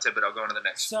think about Thibodeau going to the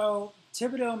Knicks? So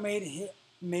Thibodeau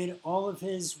made all of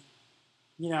his,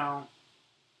 he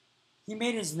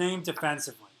made his name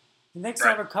defensively. The Knicks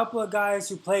have a couple of guys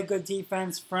who play good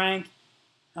defense. Frank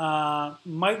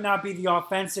might not be the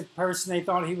offensive person they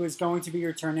thought he was going to be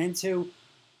or turn into,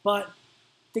 but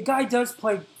the guy does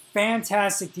play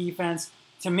fantastic defense.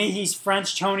 To me, he's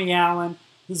French Tony Allen.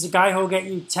 He's a guy who'll get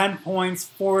you 10 points,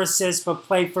 4 assists, but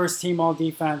play first team all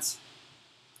defense.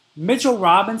 Mitchell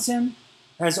Robinson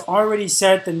has already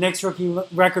set the Knicks rookie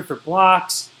record for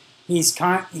blocks.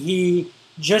 He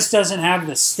just doesn't have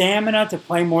the stamina to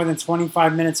play more than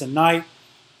 25 minutes a night.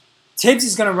 Tibbs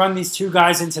is going to run these two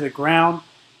guys into the ground.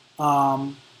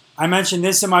 I mentioned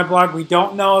this in my blog. We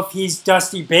don't know if he's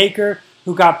Dusty Baker,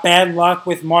 who got bad luck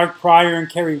with Mark Pryor and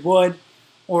Kerry Wood,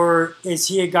 or is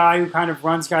he a guy who kind of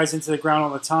runs guys into the ground all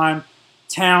the time?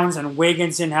 Towns and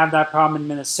Wiggins didn't have that problem in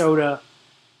Minnesota.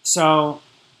 So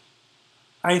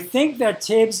I think that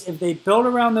Tibbs, if they build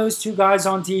around those two guys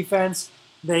on defense,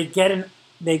 they get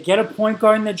a point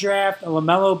guard in the draft, a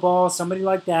LaMelo Ball, somebody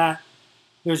like that.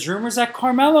 There's rumors that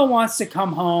Carmelo wants to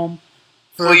come home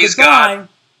for a goodbye.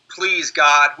 Please,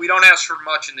 God, we don't ask for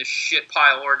much in this shit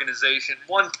pile organization.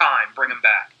 One time, bring him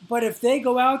back. But if they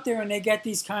go out there and they get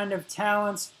these kind of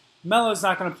talents, Melo's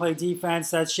not going to play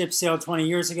defense. That ship sailed 20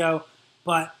 years ago.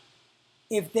 But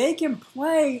if they can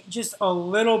play just a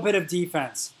little bit of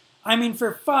defense, I mean,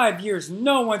 for 5 years,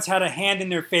 no one's had a hand in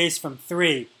their face from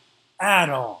 3 at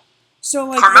all.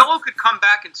 So Carmelo could come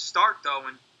back and start, though,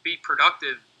 and be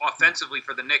productive offensively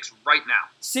for the Knicks right now.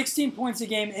 16 points a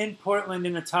game in Portland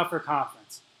in a tougher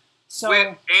conference.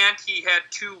 And he had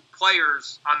 2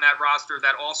 players on that roster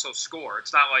that also score.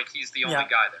 It's not like he's the only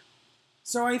guy there.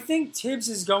 So I think Tibbs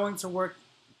is going to work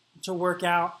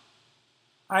out.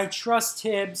 I trust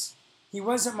Tibbs. He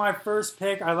wasn't my first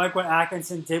pick. I like what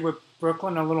Atkinson did with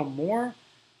Brooklyn a little more,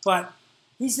 but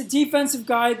he's the defensive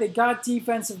guy. They got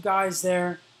defensive guys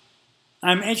there.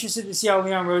 I'm interested to see how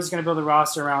Leon Rose is going to build a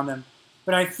roster around them,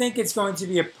 but I think it's going to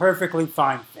be a perfectly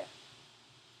fine fit.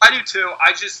 I do too.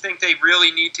 I just think they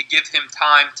really need to give him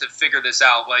time to figure this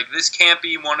out. Like, this can't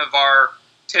be one of our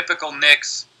typical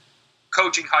Knicks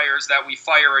coaching hires that we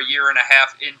fire a year and a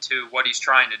half into what he's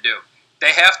trying to do.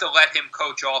 They have to let him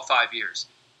coach all 5 years.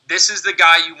 This is the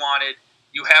guy you wanted.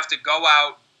 You have to go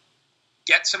out,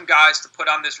 get some guys to put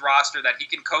on this roster that he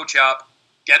can coach up,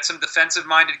 get some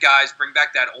defensive-minded guys, bring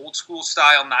back that old-school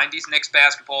style 90s Knicks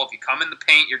basketball. If you come in the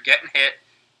paint, you're getting hit.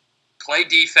 Play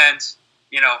defense,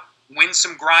 win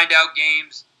some grind-out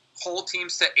games, hold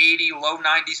teams to 80, low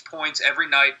 90s points every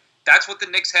night. That's what the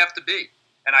Knicks have to be.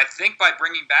 And I think by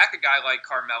bringing back a guy like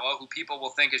Carmelo, who people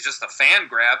will think is just a fan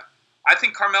grab, I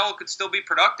think Carmelo could still be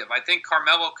productive. I think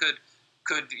Carmelo could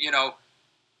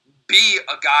be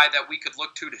a guy that we could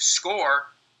look to score.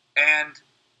 And,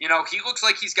 he looks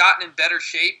like he's gotten in better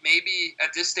shape. Maybe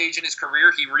at this stage in his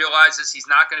career, he realizes he's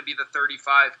not going to be the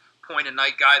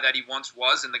 35-point-a-night guy that he once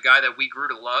was and the guy that we grew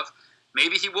to love.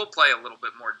 Maybe he will play a little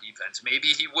bit more defense. Maybe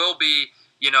he will be,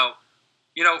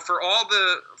 for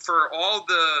all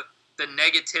the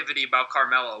negativity about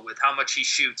Carmelo with how much he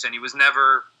shoots and he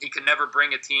could never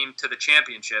bring a team to the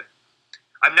championship.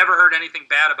 I've never heard anything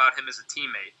bad about him as a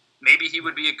teammate. Maybe he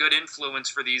would be a good influence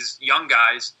for these young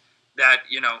guys that,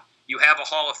 you have a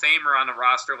Hall of Famer on the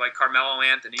roster like Carmelo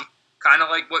Anthony, kind of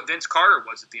like what Vince Carter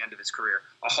was at the end of his career.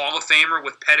 A Hall of Famer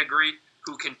with pedigree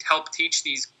who can help teach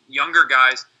these younger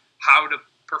guys how to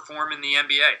perform in the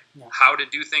NBA, how to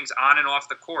do things on and off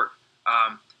the court,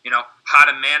 how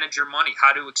to manage your money,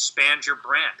 how to expand your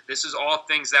brand. This is all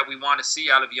things that we want to see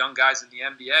out of young guys in the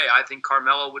NBA. I think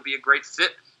Carmelo would be a great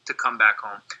fit to come back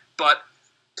home. But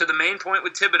to the main point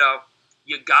with Thibodeau,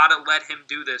 you got to let him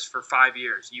do this for 5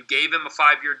 years. You gave him a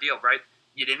 5-year deal, right?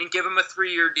 You didn't give him a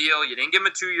 3-year deal. You didn't give him a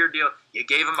 2-year deal. You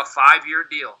gave him a 5-year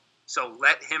deal. So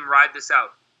let him ride this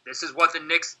out. This is what the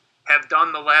Knicks have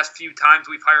done the last few times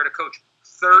we've hired a coach.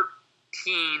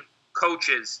 13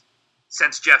 coaches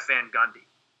since Jeff Van Gundy.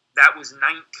 That was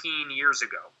 19 years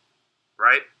ago,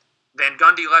 right? Van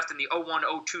Gundy left in the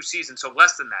 01-02 season, so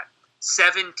less than that.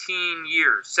 17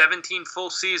 years, 17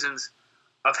 full seasons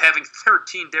of having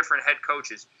 13 different head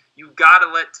coaches. You got to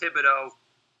let Thibodeau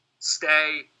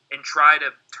stay and try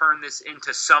to turn this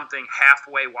into something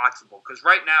halfway watchable. Because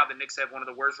right now, the Knicks have one of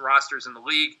the worst rosters in the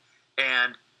league,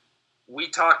 and we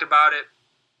talked about it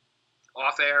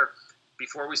off air.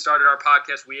 Before we started our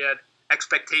podcast, we had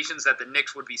expectations that the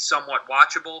Knicks would be somewhat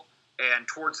watchable, and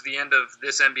towards the end of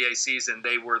this NBA season,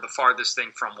 they were the farthest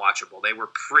thing from watchable. They were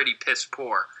pretty piss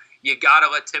poor. You got to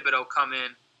let Thibodeau come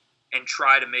in and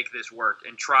try to make this work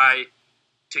and try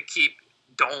to keep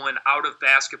Dolan out of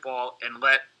basketball and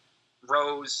let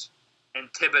Rose and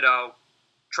Thibodeau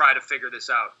try to figure this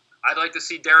out. I'd like to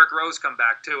see Derrick Rose come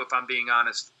back, too, if I'm being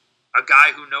honest. A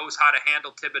guy who knows how to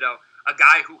handle Thibodeau, a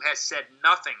guy who has said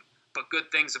nothing but good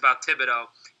things about Thibodeau.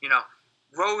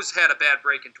 Rose had a bad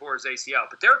break and tore his ACL,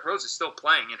 but Derrick Rose is still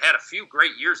playing and had a few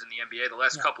great years in the NBA the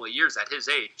last couple of years at his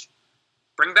age.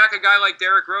 Bring back a guy like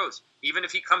Derrick Rose. Even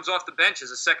if he comes off the bench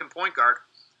as a second point guard,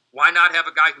 why not have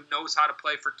a guy who knows how to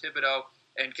play for Thibodeau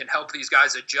and can help these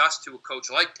guys adjust to a coach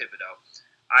like Thibodeau?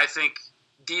 I think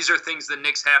these are things the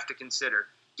Knicks have to consider.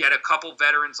 Get a couple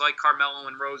veterans like Carmelo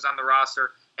and Rose on the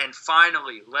roster, and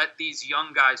finally let these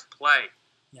young guys play.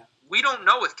 Yeah. We don't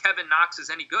know if Kevin Knox is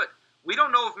any good. We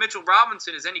don't know if Mitchell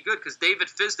Robinson is any good because David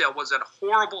Fizdale was a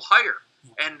horrible hire,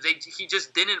 and he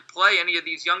just didn't play any of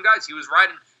these young guys. He was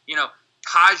riding,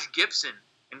 Taj Gibson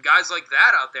and guys like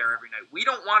that out there every night. We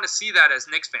don't want to see that as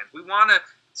Knicks fans. We want to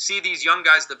see these young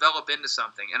guys develop into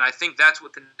something, and I think that's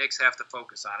what the Knicks have to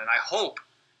focus on. And I hope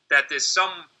that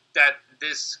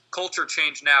this culture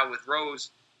change now with Rose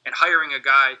and hiring a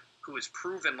guy who is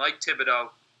proven like Thibodeau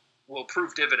will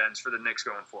prove dividends for the Knicks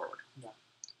going forward. Yeah.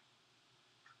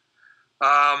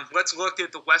 Let's look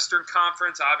at the Western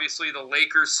Conference. Obviously, the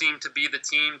Lakers seem to be the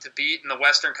team to beat in the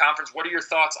Western Conference. What are your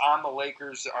thoughts on the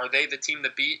Lakers? Are they the team to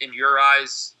beat in your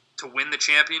eyes to win the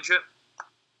championship?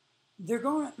 They're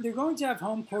going to have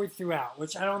home court throughout,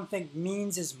 which I don't think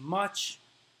means as much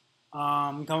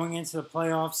going into the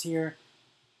playoffs here.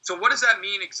 So what does that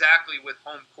mean exactly with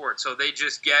home court? So they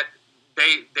just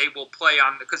they will play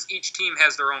on, because each team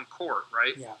has their own court,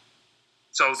 right? Yeah.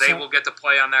 So they will get to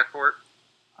play on that court?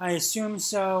 I assume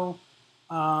so.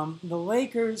 The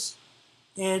Lakers,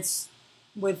 it's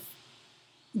with,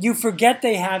 you forget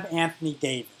they have Anthony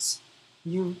Davis.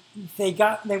 They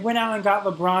went out and got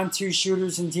LeBron, 2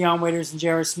 shooters, and Deion Waiters and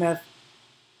J.R. Smith.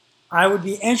 I would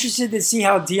be interested to see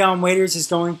how Dion Waiters is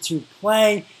going to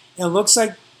play. It looks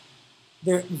like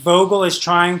Vogel is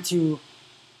trying to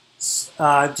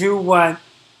do what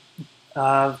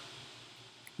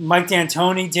Mike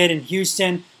D'Antoni did in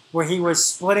Houston, where he was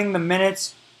splitting the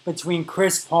minutes between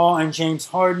Chris Paul and James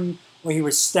Harden, where he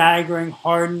was staggering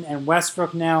Harden and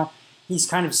Westbrook now. He's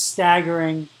kind of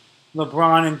staggering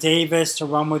LeBron and Davis to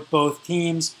run with both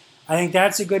teams. I think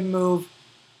that's a good move.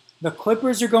 The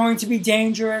Clippers are going to be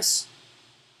dangerous.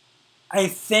 I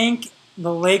think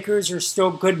the Lakers are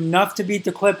still good enough to beat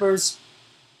the Clippers.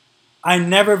 I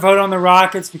never vote on the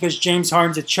Rockets because James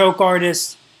Harden's a choke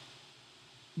artist.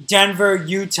 Denver,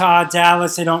 Utah,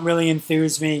 Dallas, they don't really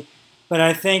enthuse me. But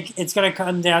I think it's going to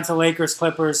come down to Lakers,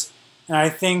 Clippers. And I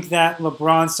think that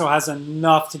LeBron still has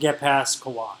enough to get past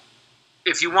Kawhi.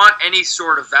 If you want any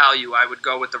sort of value, I would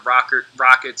go with the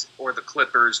Rockets or the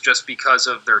Clippers just because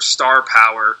of their star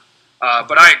power.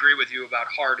 But I agree with you about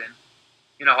Harden.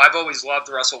 I've always loved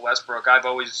Russell Westbrook. I've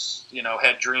always,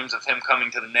 had dreams of him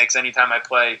coming to the Knicks. Anytime I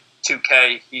play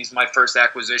 2K, he's my first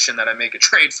acquisition that I make a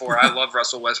trade for. I love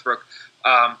Russell Westbrook.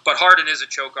 But Harden is a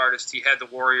choke artist. He had the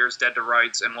Warriors dead to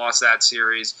rights and lost that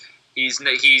series. He's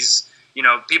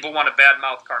people want to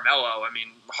badmouth Carmelo. I mean,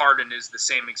 Harden is the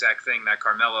same exact thing that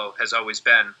Carmelo has always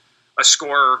been. A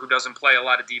scorer who doesn't play a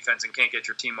lot of defense and can't get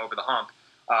your team over the hump.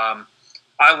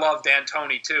 I love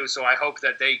D'Antoni too, so I hope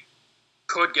that they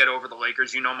could get over the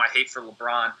Lakers. My hate for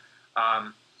LeBron.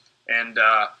 I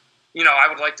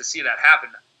would like to see that happen.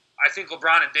 I think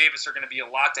LeBron and Davis are going to be a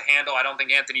lot to handle. I don't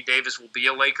think Anthony Davis will be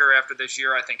a Laker after this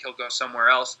year. I think he'll go somewhere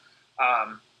else.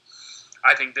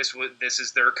 I think this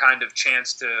is their kind of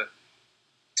chance to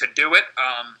do it.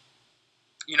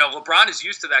 LeBron is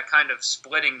used to that kind of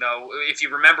splitting, though. If you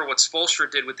remember what Spoelstra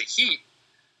did with the Heat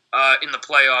in the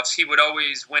playoffs, he would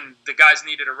always, when the guys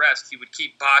needed a rest, he would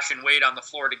keep Bosh and Wade on the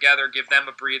floor together, give them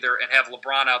a breather, and have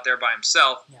LeBron out there by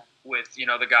himself with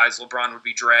the guys LeBron would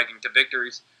be dragging to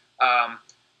victories.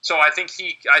 So I think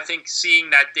seeing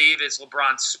that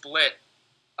Davis-LeBron split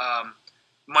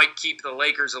might keep the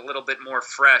Lakers a little bit more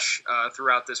fresh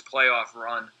throughout this playoff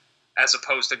run, as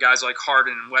opposed to guys like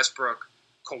Harden and Westbrook,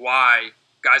 Kawhi,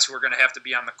 guys who are going to have to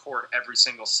be on the court every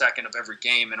single second of every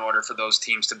game in order for those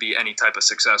teams to be any type of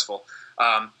successful.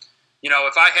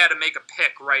 If I had to make a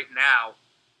pick right now,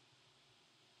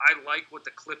 I like what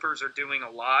the Clippers are doing a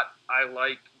lot. I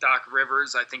like Doc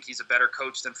Rivers. I think he's a better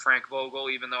coach than Frank Vogel,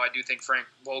 even though I do think Frank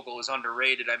Vogel is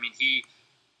underrated. I mean, he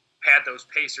had those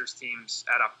Pacers teams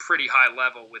at a pretty high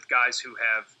level with guys who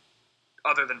have,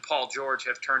 other than Paul George,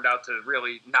 have turned out to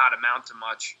really not amount to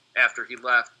much after he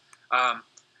left.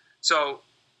 So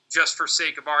just for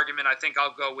sake of argument, I think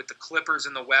I'll go with the Clippers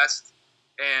in the West,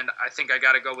 and I think I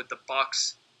got to go with the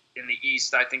Bucks in the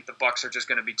East. I think the Bucks are just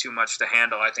going to be too much to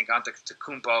handle. I think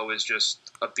Antetokounmpo is just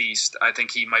a beast. I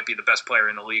think he might be the best player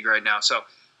in the league right now. So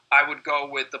I would go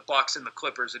with the Bucks and the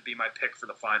Clippers. It'd be my pick for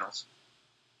the finals.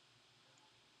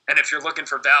 And if you're looking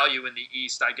for value in the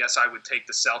East, I guess I would take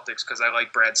the Celtics because I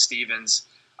like Brad Stevens.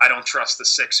 I don't trust the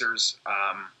Sixers.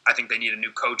 I think they need a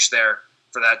new coach there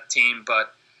for that team.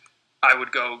 But I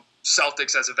would go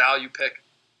Celtics as a value pick,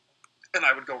 and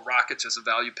I would go Rockets as a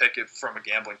value pick from a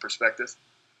gambling perspective.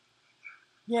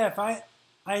 Yeah, if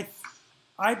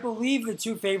I believe the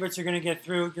two favorites are going to get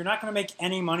through. You're not going to make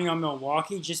any money on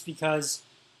Milwaukee just because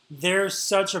they're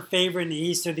such a favorite in the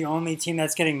East. They're the only team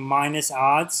that's getting minus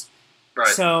odds. Right.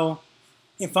 So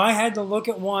if I had to look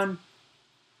at one,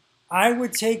 I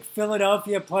would take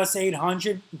Philadelphia plus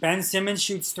 800. Ben Simmons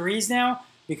shoots threes now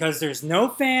because there's no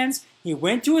fans. He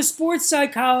went to a sports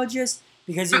psychologist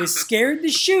because he was scared to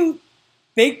shoot.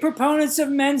 Big proponents of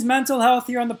men's mental health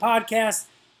here on the podcast.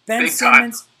 Ben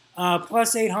Simmons,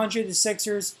 plus 800, the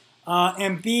Sixers.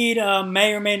 Embiid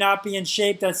may or may not be in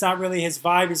shape. That's not really his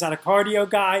vibe. He's not a cardio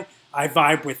guy. I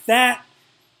vibe with that.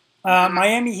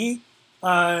 Miami Heat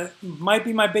might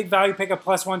be my big value pick of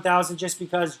plus 1,000 just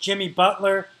because Jimmy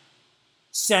Butler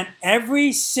sent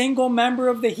every single member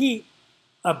of the Heat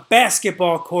a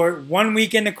basketball court 1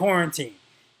 week into quarantine.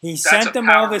 He sent them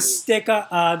all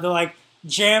the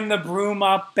jam the broom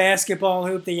up basketball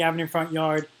hoop that you have in your front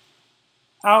yard.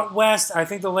 Out west, I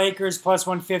think the Lakers plus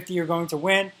 150 are going to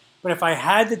win. But if I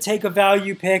had to take a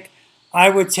value pick,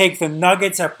 I would take the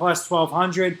Nuggets at plus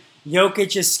 1,200.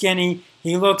 Jokic is skinny.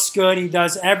 He looks good. He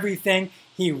does everything.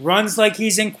 He runs like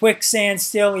he's in quicksand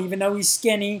still, even though he's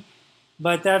skinny.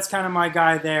 But that's kind of my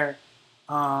guy there.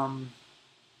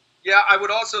 Yeah, I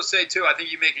would also say, too, I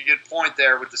think you make a good point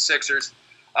there with the Sixers.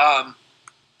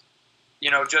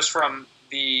 Just from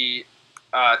the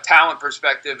talent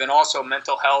perspective and also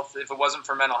mental health. If it wasn't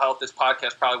for mental health, this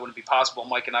podcast probably wouldn't be possible.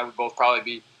 Mike and I would both probably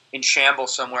be in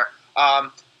shambles somewhere.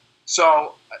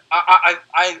 So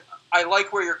I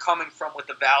like where you're coming from with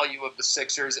the value of the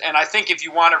Sixers, and I think if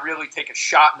you want to really take a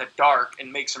shot in the dark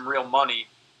and make some real money,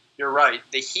 you're right.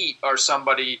 The Heat are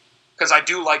somebody, because I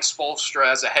do like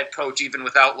Spoelstra as a head coach even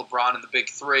without LeBron and the big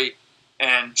three,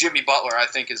 and Jimmy Butler I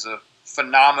think is a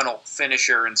phenomenal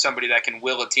finisher and somebody that can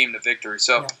will a team to victory.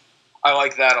 So. Yeah. I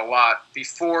like that a lot.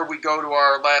 Before we go to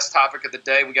our last topic of the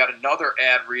day, we got another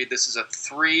ad read. This is a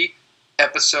 3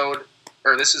 ad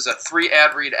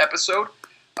read episode.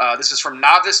 This is from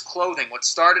Novice Clothing. What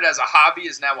started as a hobby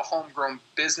is now a homegrown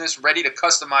business ready to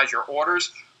customize your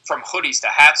orders, from hoodies to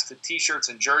hats to t-shirts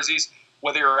and jerseys.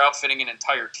 Whether you're outfitting an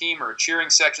entire team or a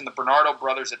cheering section, the Bernardo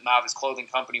brothers at Novice Clothing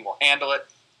Company will handle it.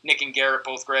 Nick and Garrett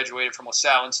both graduated from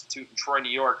LaSalle Institute in Troy,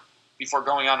 New York, before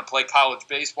going on to play college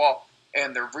baseball.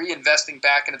 And they're reinvesting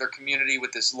back into their community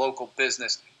with this local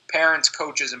business. Parents,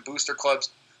 coaches, and booster clubs,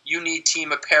 you need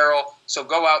team apparel, so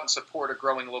go out and support a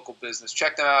growing local business.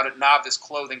 Check them out at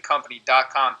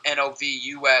noviceclothingcompany.com,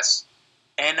 N-O-V-U-S,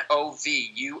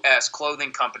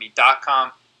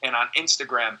 clothingcompany.com, and on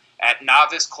Instagram at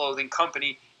Novice Clothing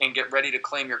Company, and get ready to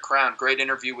claim your crown. Great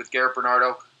interview with Garrett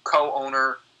Bernardo,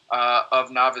 co-owner of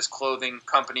Novice Clothing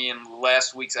Company in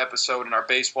last week's episode, in our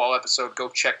baseball episode. Go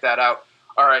check that out.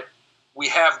 All right. We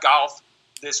have golf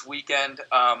this weekend.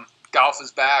 Golf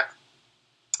is back.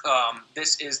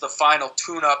 This is the final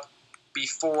tune-up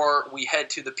before we head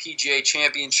to the PGA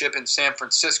Championship in San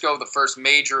Francisco, the first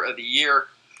major of the year.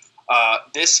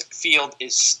 This field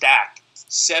is stacked.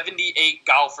 78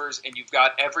 golfers, and you've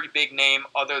got every big name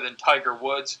other than Tiger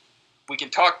Woods. We can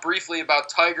talk briefly about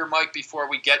Tiger, Mike, before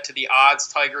we get to the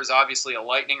odds. Tiger is obviously a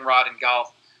lightning rod in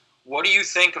golf. What do you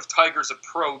think of Tiger's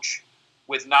approach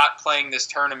with not playing this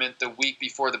tournament the week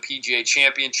before the PGA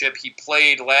Championship? He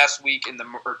played last week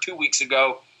 2 weeks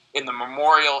ago in the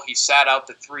Memorial. He sat out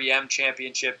the 3M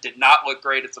Championship, did not look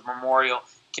great at the Memorial.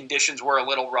 Conditions were a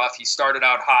little rough. He started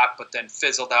out hot, but then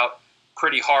fizzled out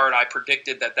pretty hard. I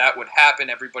predicted that would happen.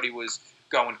 Everybody was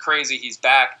going crazy. He's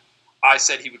back. I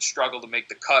said he would struggle to make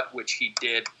the cut, which he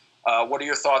did. What are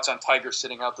your thoughts on Tiger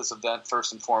sitting out this event,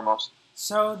 first and foremost?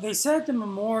 So they said at the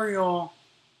Memorial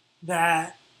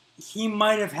that he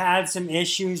might have had some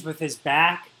issues with his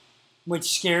back,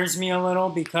 which scares me a little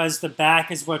because the back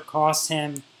is what costs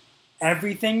him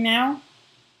everything now.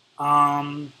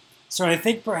 So I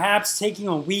think perhaps taking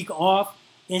a week off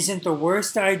isn't the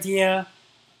worst idea.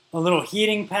 A little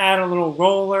heating pad, a little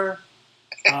roller.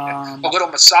 A little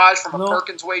massage from a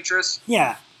Perkins waitress.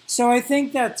 Yeah. So I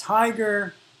think that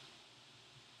Tiger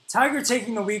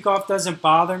taking the week off doesn't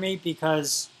bother me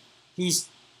because he's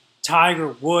Tiger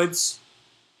Woods.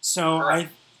 So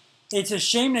it's a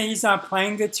shame that he's not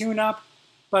playing the tune-up,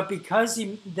 but because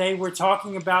they were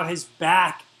talking about his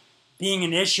back being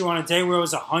an issue on a day where it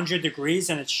was 100 degrees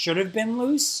and it should have been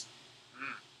loose,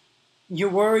 you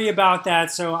worry about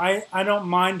that. So I don't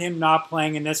mind him not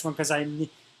playing in this one because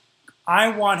I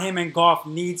want him, and golf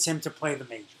needs him to play the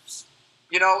majors.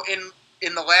 You know,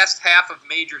 in the last half of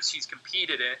majors he's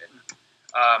competed in,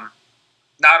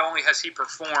 not only has he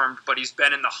performed, but he's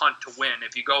been in the hunt to win.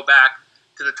 If you go back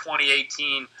to the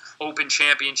 2018 Open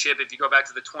Championship, if you go back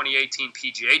to the 2018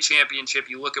 PGA Championship,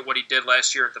 you look at what he did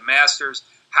last year at the Masters,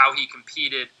 how he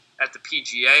competed at the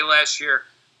PGA last year,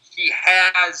 he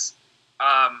has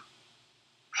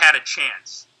had a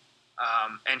chance.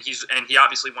 And he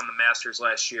obviously won the Masters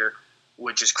last year,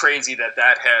 which is crazy that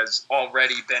has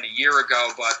already been a year ago.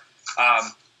 But,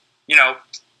 you know,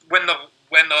 when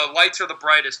the lights are the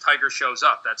brightest, Tiger shows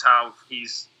up. That's how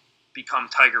he's become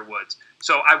Tiger Woods.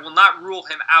 So I will not rule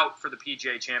him out for the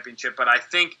PGA Championship, but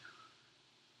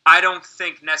I don't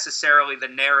think necessarily the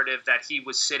narrative that he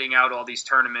was sitting out all these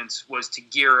tournaments was to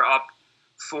gear up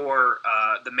for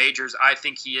the majors. I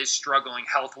think he is struggling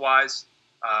health-wise.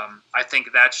 I think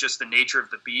that's just the nature of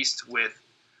the beast with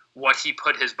what he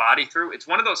put his body through. It's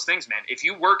one of those things, man. If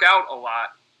you work out a lot,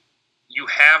 you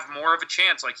have more of a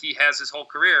chance, like he has his whole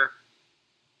career.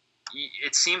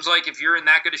 It seems like if you're in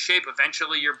that good a shape,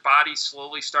 eventually your body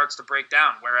slowly starts to break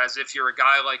down. Whereas if you're a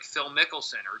guy like Phil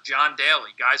Mickelson or John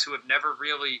Daly, guys who have never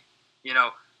really,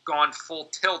 gone full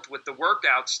tilt with the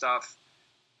workout stuff,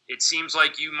 it seems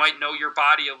like you might know your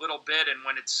body a little bit, and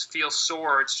when it feels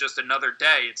sore, it's just another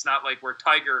day. It's not like where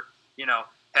Tiger,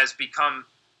 has become,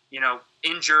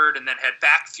 injured and then had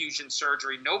back fusion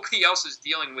surgery. Nobody else is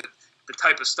dealing with the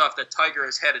type of stuff that Tiger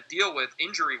has had to deal with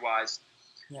injury-wise.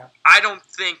 Yeah. I don't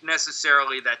think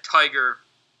necessarily that Tiger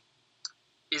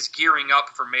is gearing up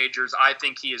for majors. I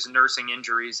think he is nursing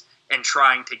injuries and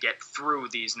trying to get through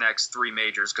these next 3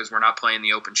 majors because we're not playing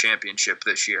the Open Championship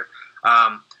this year.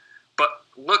 But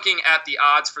looking at the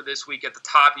odds for this week at the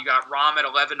top, you got Rahm at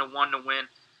 11-1 to win,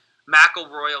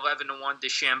 McIlroy 11-1,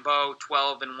 DeChambeau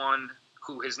 12-1,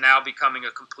 who is now becoming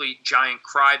a complete giant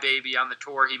crybaby on the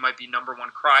tour. He might be number one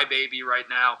crybaby right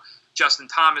now. Justin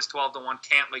Thomas 12-1,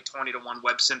 Cantlay 20-1,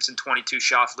 Webb Simpson 22,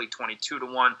 Schauffele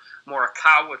 22-1,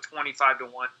 Morikawa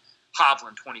 25-1,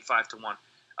 Hovland 25-1.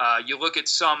 You look at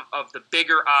some of the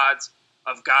bigger odds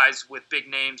of guys with big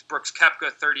names: Brooks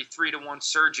Koepka 33-1,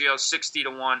 Sergio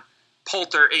 60-1,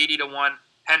 Poulter 80-1,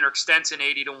 Henrik Stenson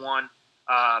 80-1,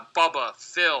 Bubba,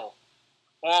 Phil,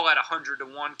 all at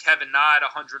 100-1, Kevin Na at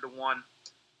 100-1.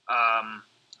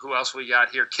 Who else we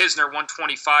got here? Kisner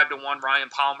 125-1, Ryan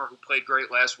Palmer, who played great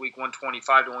last week,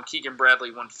 125-1, Keegan Bradley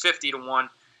 150-1,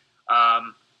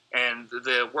 and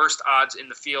the worst odds in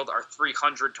the field are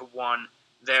 300-1.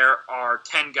 There are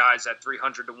 10 guys at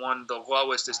 300-1. The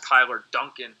lowest is Tyler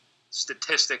Duncan,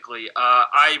 statistically.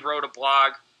 I wrote a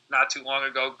blog not too long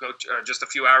ago, just a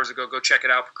few hours ago. Go check it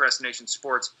out,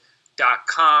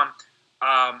 procrastinationsports.com.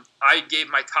 I gave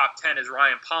my top 10 as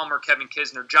Ryan Palmer, Kevin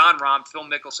Kisner, John Rahm, Phil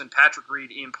Mickelson, Patrick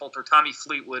Reed, Ian Poulter, Tommy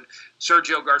Fleetwood,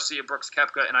 Sergio Garcia, Brooks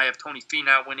Koepka, and I have Tony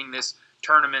Finau winning this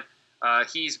tournament.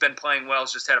 He's been playing well,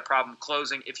 he's just had a problem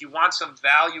closing. If you want some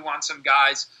value on some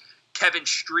guys, Kevin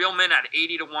Streelman at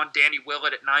 80-1, Danny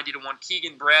Willett at 90-1,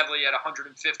 Keegan Bradley at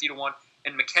 150-1,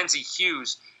 and Mackenzie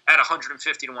Hughes at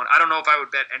 150-1. I don't know if I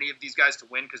would bet any of these guys to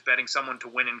win, because betting someone to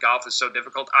win in golf is so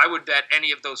difficult. I would bet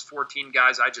any of those 14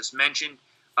 guys I just mentioned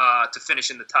to finish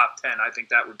in the top 10. I think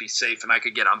that would be safe, and I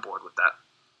could get on board with that.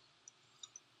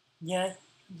 Yeah,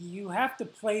 you have to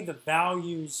play the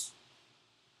values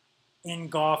in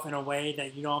golf in a way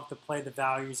that you don't have to play the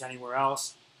values anywhere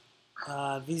else.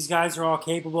 These guys are all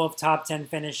capable of top 10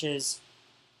 finishes.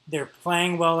 They're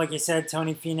playing well, like you said.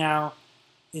 Tony Finau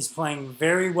is playing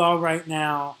very well right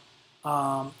now.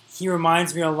 He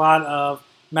reminds me a lot of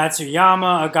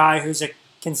Matsuyama, a guy who's a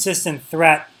consistent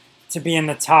threat to be in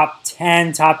the top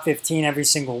 10, top 15 every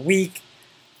single week.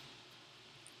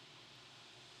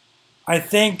 I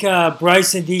think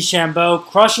Bryson DeChambeau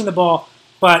crushing the ball,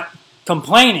 but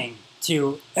complaining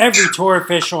to every tour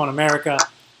official in America.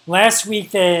 Last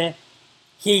week,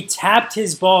 he tapped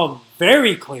his ball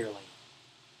very clearly,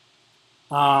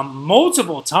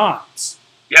 multiple times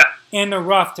in the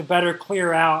rough to better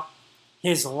clear out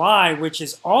his lie, which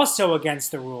is also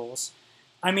against the rules.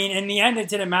 I mean, in the end, it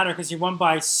didn't matter because he won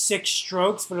by 6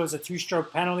 strokes, but it was a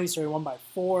 2-stroke penalty, so he won by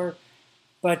 4.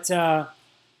 But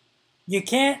you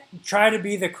can't try to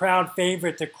be the crowd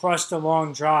favorite to crush the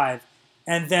long drive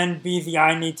and then be the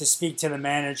I need to speak to the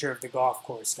manager of the golf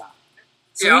course guy.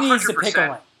 So he needs 100%. To pick a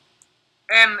lane.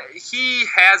 And he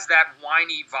has that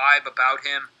whiny vibe about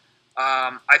him.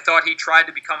 I thought he tried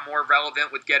to become more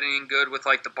relevant with getting in good with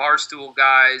like the Barstool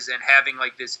guys and having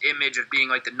like this image of being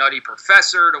like the nutty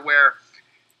professor, to where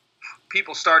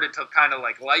people started to kind of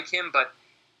like him. But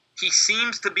he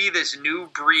seems to be this new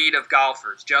breed of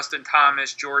golfers: Justin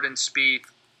Thomas, Jordan Spieth,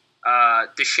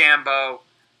 DeChambeau,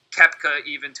 Koepka,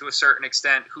 even to a certain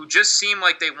extent, who just seem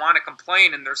like they want to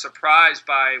complain and they're surprised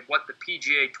by what the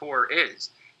PGA Tour is.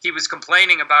 He was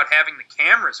complaining about having the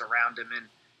cameras around him and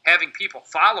having people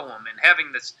follow him and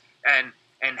having this and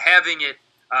having it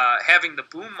having the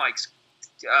boom mics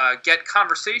get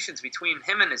conversations between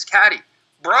him and his caddy.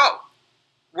 Bro,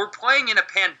 we're playing in a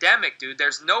pandemic, dude.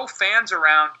 There's no fans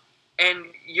around, and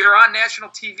you're on national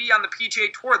TV on the PGA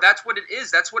Tour. That's what it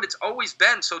is. That's what it's always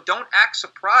been. So don't act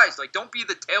surprised. Like, don't be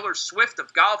the Taylor Swift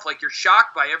of golf. Like, you're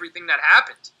shocked by everything that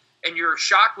happens, and you're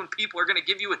shocked when people are going to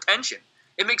give you attention.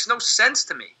 It makes no sense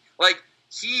to me. Like,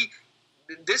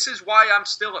 this is why I'm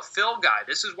still a Phil guy.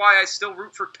 This is why I still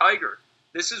root for Tiger.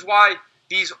 This is why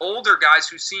these older guys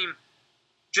who seem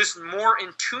just more in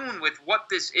tune with what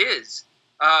this is,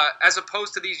 as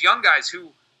opposed to these young guys who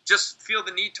just feel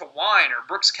the need to whine, or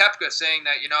Brooks Koepka saying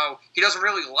that, he doesn't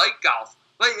really like golf.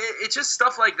 Like, it's just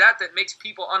stuff like that that makes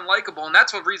people unlikable, and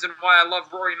that's the reason why I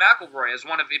love Rory McIlroy as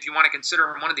one of, if you want to consider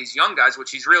him one of these young guys,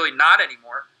 which he's really not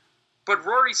anymore. But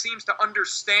Rory seems to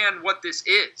understand what this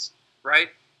is, right?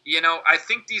 I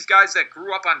think these guys that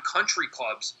grew up on country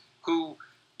clubs who,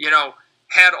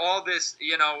 had all this,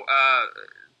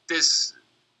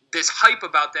 this hype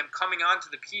about them coming onto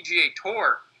the PGA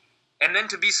Tour, and then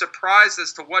to be surprised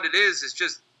as to what it is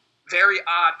just very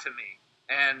odd to me.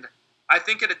 And I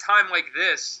think at a time like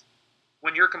this,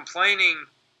 when you're complaining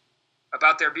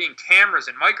about there being cameras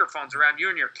and microphones around you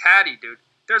and your caddy, dude,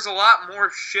 there's a lot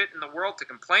more shit in the world to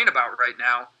complain about right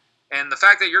now. And the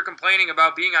fact that you're complaining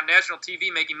about being on national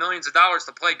TV making millions of dollars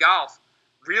to play golf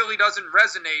really doesn't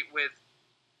resonate with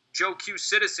Joe Q.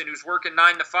 Citizen who's working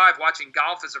 9 to 5 watching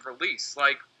golf as a release.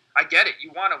 Like, I get it.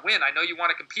 You want to win. I know you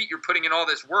want to compete. You're putting in all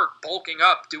this work, bulking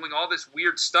up, doing all this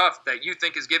weird stuff that you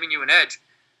think is giving you an edge.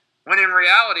 When in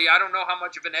reality, I don't know how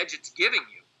much of an edge it's giving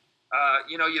you.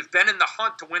 You've been in the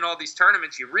hunt to win all these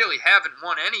tournaments. You really haven't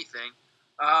won anything.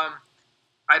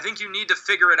 I think you need to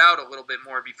figure it out a little bit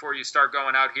more before you start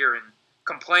going out here and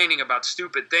complaining about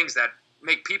stupid things that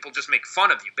make people just make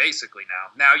fun of you, basically,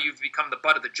 now. Now you've become the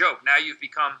butt of the joke. Now you've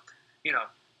become,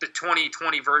 the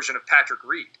 2020 version of Patrick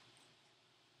Reed.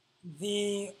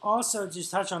 Also,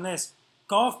 just touch on this,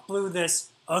 golf blew this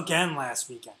again last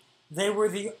weekend. They were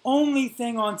the only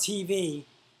thing on TV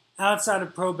outside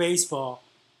of pro baseball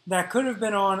that could have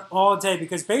been on all day,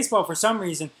 because baseball, for some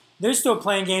reason, they're still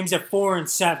playing games at 4 and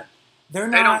 7. They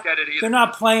don't get it either. They're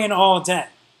not playing all day.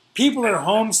 People are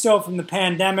home still from the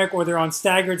pandemic, or they're on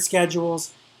staggered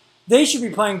schedules. They should be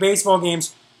playing baseball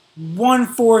games 1,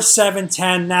 4, 7,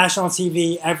 10 national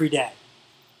TV every day.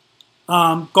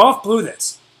 Golf blew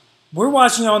this. We're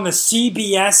watching on the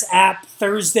CBS app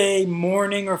Thursday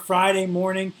morning or Friday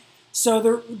morning.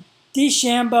 So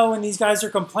DeChambeau and these guys are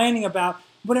complaining about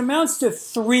what amounts to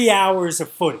 3 hours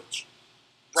of footage.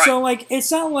 Right. So,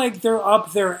 it's not like they're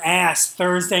up their ass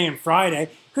Thursday and Friday,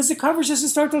 because the coverage doesn't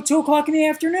start till 2 o'clock in the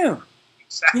afternoon.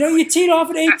 Exactly. You teed off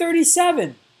at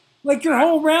 8:37. Your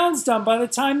whole round's done by the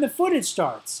time the footage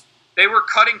starts. They were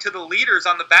cutting to the leaders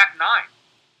on the back 9.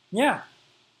 Yeah.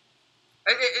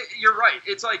 You're right.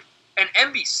 It's and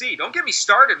NBC, don't get me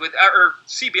started with, or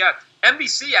CBS.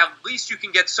 NBC, at least you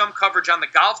can get some coverage on the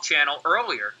Golf Channel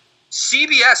earlier.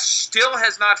 CBS still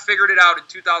has not figured it out in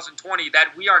 2020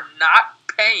 that we are not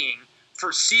paying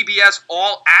for CBS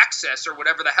All Access, or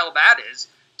whatever the hell that is,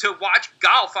 to watch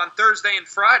golf on Thursday and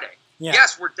Friday. Yeah.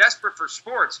 Yes, we're desperate for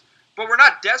sports, but we're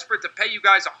not desperate to pay you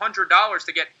guys $100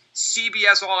 to get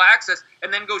CBS All Access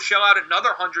and then go shell out another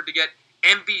 $100 to get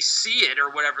NBC it,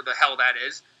 or whatever the hell that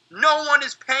is. No one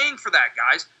is paying for that,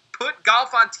 guys. Put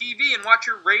golf on TV and watch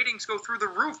your ratings go through the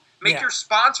roof. Make your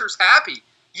sponsors happy.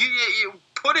 You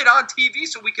put it on TV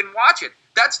so we can watch it.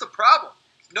 That's the problem.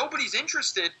 If nobody's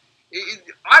interested.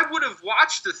 I would have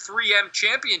watched the 3M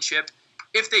Championship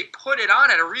if they put it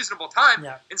on at a reasonable time,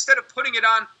 instead of putting it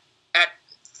on at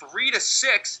 3 to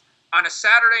 6 on a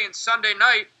Saturday and Sunday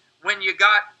night when you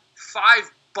got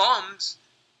 5 bums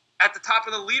at the top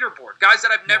of the leaderboard, guys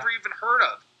that I've never even heard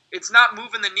of. It's not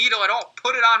moving the needle at all.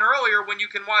 Put it on earlier when you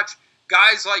can watch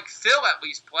guys like Phil at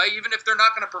least play, even if they're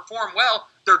not going to perform well.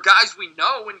 They're guys we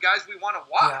know and guys we want to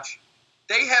watch.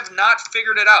 Yeah. They have not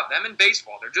figured it out. Them in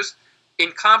baseball, they're just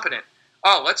incompetent.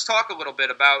 Oh, let's talk a little bit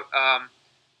about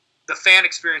the fan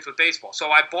experience with baseball.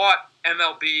 So I bought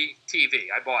MLB TV.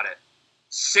 I bought it.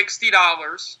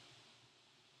 $60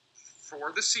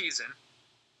 for the season.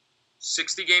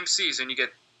 60-game season, you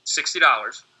get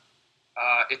 $60.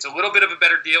 It's a little bit of a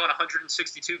better deal. In a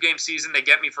 162-game season, they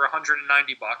get me for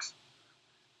 $190.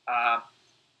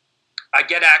 I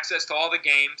get access to all the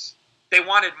games. They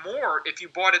wanted more if you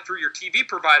bought it through your TV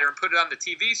provider and put it on the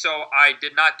TV, so I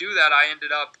did not do that. I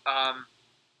ended up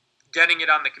getting it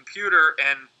on the computer,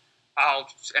 and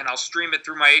I'll stream it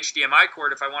through my HDMI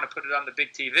cord if I want to put it on the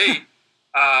big TV.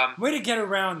 Way to get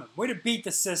around them. Way to beat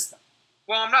the system.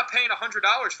 Well, I'm not paying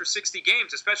 $100 for 60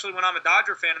 games, especially when I'm a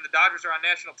Dodger fan and the Dodgers are on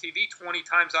national TV 20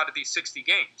 times out of these 60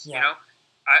 games. Yeah.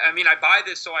 You know, I buy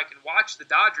this so I can watch the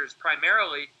Dodgers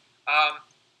primarily,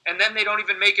 and then they don't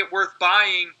even make it worth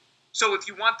buying. So if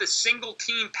you want the single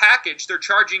team package, they're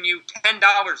charging you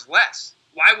 $10 less.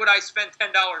 Why would I spend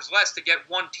 $10 less to get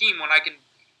one team when I can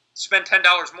spend $10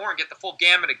 more and get the full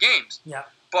gamut of games? Yeah.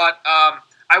 But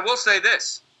I will say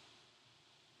this.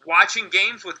 Watching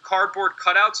games with cardboard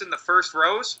cutouts in the first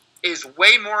rows is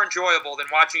way more enjoyable than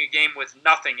watching a game with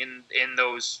nothing in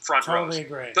those front rows. Totally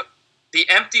agree. The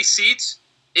empty seats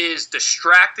is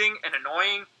distracting and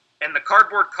annoying, and the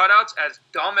cardboard cutouts, as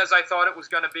dumb as I thought it was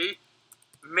going to be,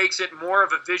 makes it more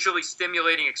of a visually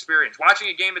stimulating experience. Watching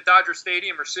a game at Dodger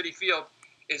Stadium or Citi Field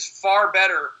is far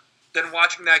better than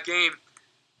watching that game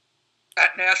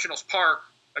at Nationals Park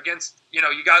against, you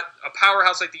got a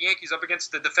powerhouse like the Yankees up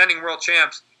against the defending world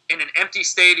champs in an empty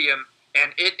stadium,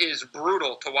 and it is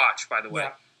brutal to watch, by the way.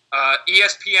 Yeah.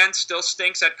 ESPN still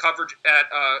stinks at coverage at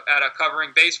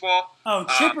covering baseball. Oh,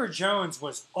 Chipper Jones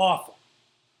was awful.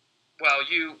 Well,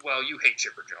 you hate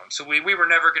Chipper Jones, so we were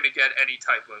never going to get any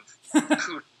type of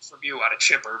kudos from you out of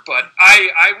Chipper. But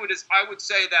I would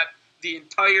say that the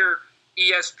entire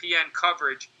ESPN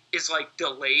coverage is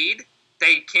delayed.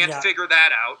 They can't figure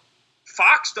that out.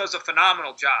 Fox does a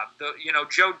phenomenal job.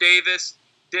 Joe Davis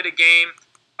did a game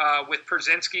with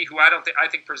Przinsky, who I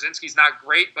think Przinsky's not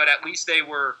great, but at least they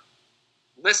were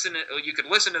listening. You could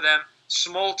listen to them.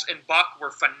 Smoltz and Buck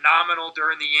were phenomenal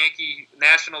during the Yankee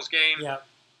Nationals game. Yeah.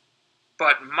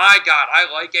 But my God,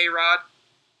 I like A-Rod,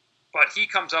 but he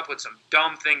comes up with some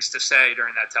dumb things to say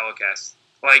during that telecast.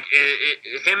 Like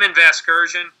him and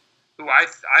Vasgersian, who I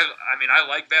mean I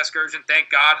like Vasgersian. Thank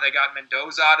God they got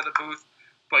Mendoza out of the booth.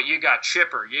 But you got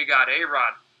Chipper, you got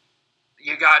A-Rod,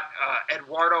 you got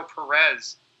Eduardo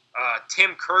Perez,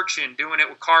 Tim Kirkshin doing it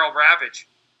with Carl Ravitch.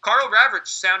 Carl Ravitch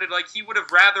sounded like he would have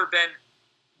rather been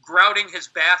grouting his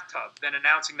bathtub than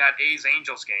announcing that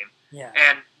A's-Angels game. Yeah.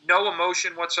 And no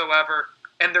emotion whatsoever,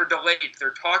 and they're delayed.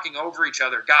 They're talking over each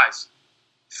other. Guys,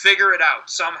 figure it out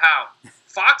somehow.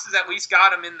 Fox has at least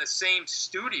got them in the same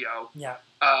studio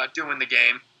doing the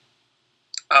game.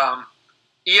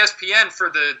 ESPN for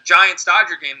the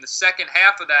Giants-Dodger game, the second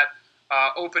half of that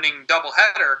opening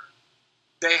doubleheader,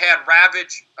 they had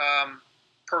Ravitch,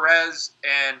 Perez,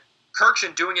 and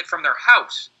Kirkshin doing it from their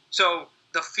house. So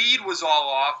the feed was all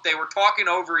off. They were talking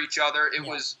over each other.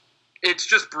 It's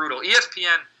just brutal.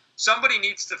 ESPN, somebody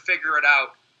needs to figure it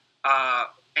out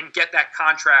and get that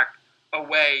contract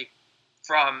away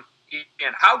from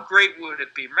ESPN. How great would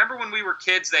it be? Remember when we were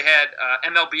kids, they had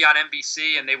MLB on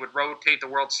NBC and they would rotate the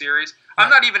World Series? I'm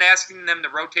not even asking them to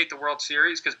rotate the World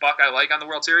Series because Buck I like on the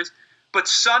World Series. But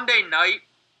Sunday night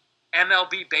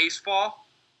MLB baseball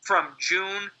from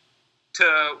June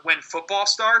to when football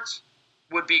starts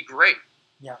would be great.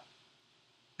 Yeah.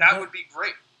 That would be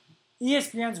great.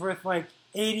 ESPN's worth like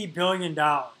 $80 billion.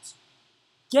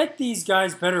 Get these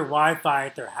guys better Wi-Fi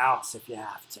at their house if you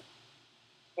have to.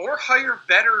 Or hire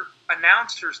better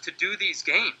announcers to do these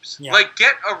games. Yeah. Like,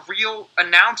 get a real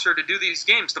announcer to do these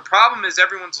games. The problem is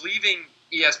everyone's leaving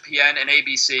ESPN and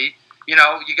ABC. You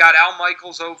know, you got Al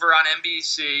Michaels over on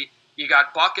NBC. You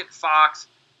got Buck at Fox.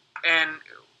 And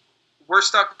we're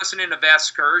stuck listening to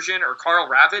Vasgersian or Carl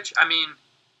Ravitch. I mean,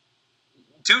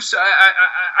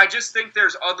 I just think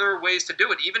there's other ways to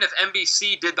do it. Even if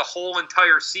NBC did the whole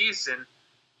entire season,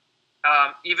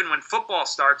 even when football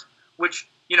starts, which,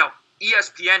 you know,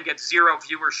 ESPN gets zero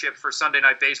viewership for Sunday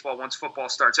Night Baseball once football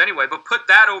starts anyway, but put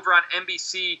that over on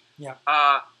NBC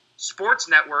Sports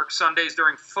Network Sundays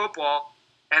during football,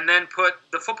 and then put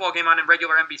the football game on in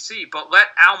regular NBC. But let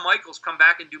Al Michaels come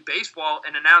back and do baseball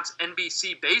and announce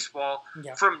NBC baseball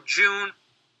from June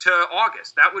to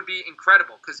August. That would be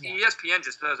incredible because ESPN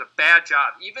just does a bad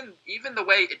job. Even the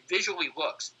way it visually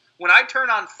looks. When I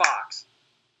turn on Fox,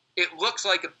 it looks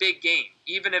like a big game,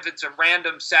 even if it's a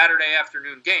random Saturday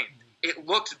afternoon game. It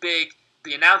looks big.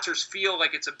 The announcers feel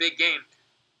like it's a big game.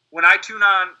 When I turn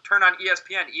on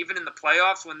ESPN, even in the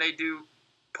playoffs, when they do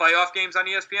playoff games on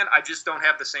ESPN, I just don't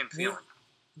have the same feeling.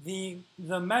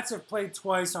 The Mets have played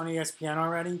twice on ESPN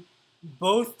already.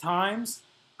 Both times,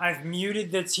 I've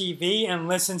muted the TV and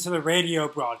listened to the radio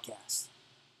broadcast.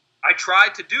 I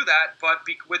tried to do that, but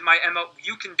with my ML,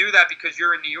 you can do that because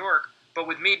you're in New York. But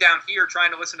with me down here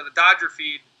trying to listen to the Dodger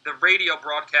feed, the radio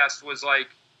broadcast was like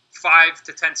 5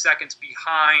 to 10 seconds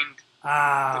behind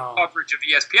the coverage of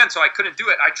ESPN, so I couldn't do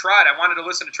it. I tried. I wanted to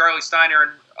listen to Charlie Steiner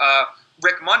and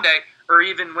Rick Monday, or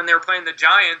even when they were playing the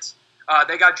Giants,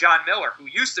 they got John Miller, who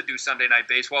used to do Sunday Night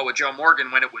Baseball with Joe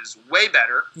Morgan when it was way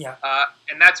better. Yeah.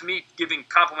 And that's me giving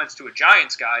compliments to a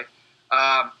Giants guy.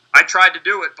 I tried to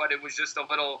do it, but it was just a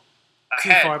little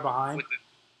ahead. Too far behind.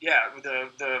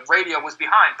 The radio was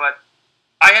behind, but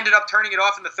I ended up turning it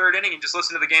off in the third inning and just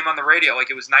listening to the game on the radio like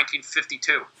it was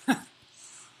 1952.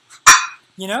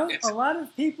 You know, a lot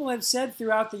of people have said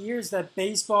throughout the years that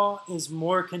baseball is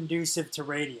more conducive to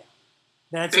radio.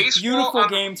 That's a beautiful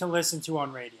game to listen to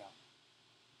on radio.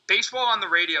 Baseball on the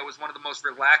radio is one of the most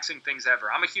relaxing things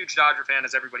ever. I'm a huge Dodger fan,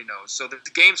 as everybody knows. So the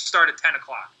games start at 10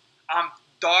 o'clock. I'm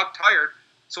dog tired,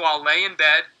 so I'll lay in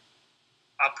bed.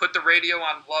 I'll put the radio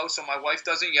on low so my wife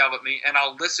doesn't yell at me, and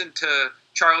I'll listen to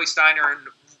Charlie Steiner and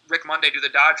Rick Monday do the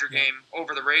Dodger game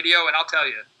over the radio, and I'll tell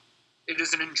you, it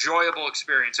is an enjoyable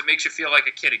experience. It makes you feel like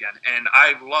a kid again, and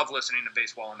I love listening to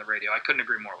baseball on the radio. I couldn't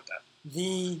agree more with that.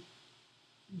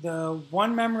 The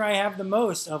one memory I have the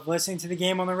most of listening to the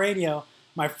game on the radio,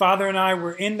 my father and I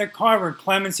were in the car when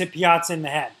Clemens hit Piazza in the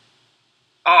head.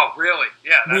 Oh, really?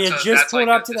 Yeah. We had just pulled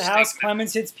up to the house.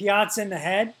 Clemens hits Piazza in the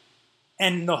head,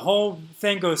 and the whole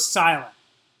thing goes silent.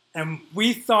 And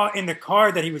we thought in the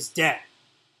car that he was dead.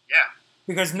 Yeah.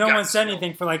 Because no one said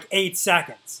anything for like 8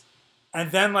 seconds.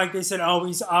 And then like they said, oh,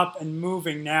 he's up and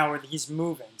moving now, or he's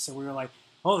moving. So we were like,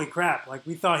 holy crap. Like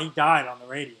we thought he died on the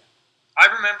radio. I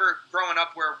remember growing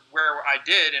up where I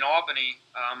did in Albany,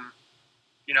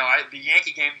 the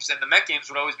Yankee games and the Met games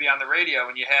would always be on the radio.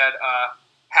 And you had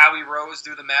Howie Rose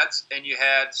do the Mets and you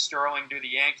had Sterling do the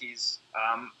Yankees.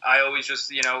 I always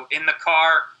just, in the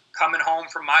car, coming home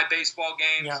from my baseball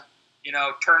games,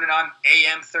 turning on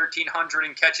AM 1300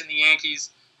 and catching the Yankees.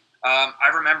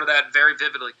 I remember that very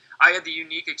vividly. I had the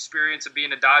unique experience of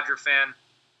being a Dodger fan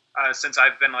since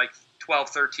I've been like 12,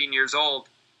 13 years old.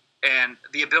 And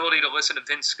the ability to listen to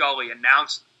Vince Scully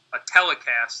announce a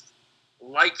telecast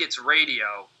like it's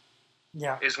radio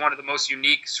is one of the most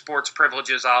unique sports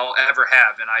privileges I'll ever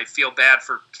have. And I feel bad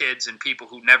for kids and people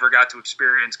who never got to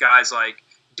experience guys like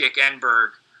Dick Enberg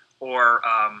or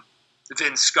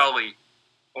Vince Scully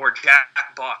or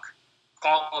Jack Buck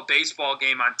call a baseball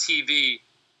game on TV,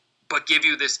 but give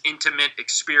you this intimate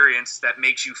experience that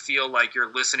makes you feel like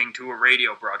you're listening to a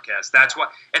radio broadcast. That's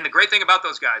what. And the great thing about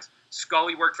those guys,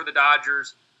 Scully worked for the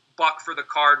Dodgers, Buck for the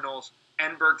Cardinals,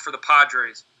 Enberg for the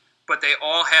Padres, but they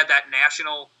all had that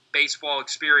national baseball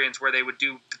experience where they would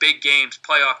do big games,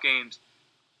 playoff games.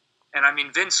 And I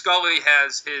mean, Vince Scully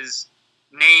has his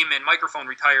name and microphone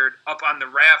retired up on the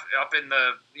raft, up in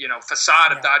the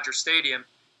facade of Dodger Stadium.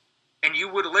 And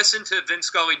you would listen to Vince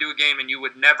Scully do a game, and you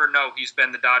would never know he's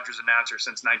been the Dodgers announcer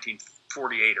since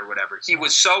 1948 or whatever. He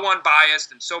was so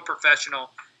unbiased and so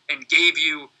professional and gave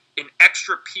you an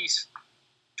extra piece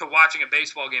to watching a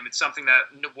baseball game. It's something that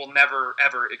we'll never,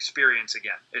 ever experience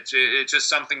again. It's just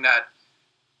something that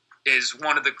is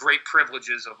one of the great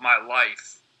privileges of my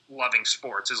life, loving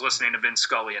sports, is listening to Vince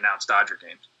Scully announce Dodger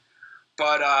games.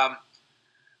 But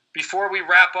before we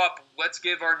wrap up, let's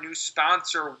give our new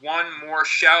sponsor one more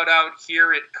shout-out.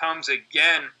 Here it comes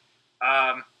again.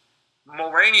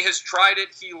 Mulroney has tried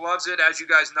it. He loves it. As you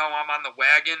guys know, I'm on the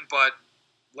wagon. But,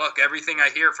 look, everything I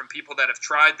hear from people that have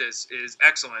tried this is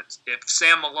excellent. If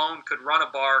Sam Malone could run a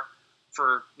bar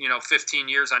for 15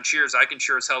 years on Cheers, I can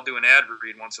sure as hell do an ad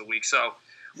read once a week. So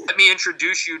let me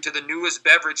introduce you to the newest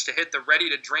beverage to hit the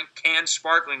ready-to-drink canned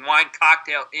sparkling wine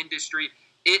cocktail industry.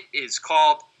 It is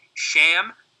called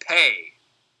Champagne.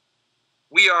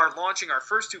 We are launching our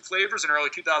first two flavors in early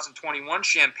 2021,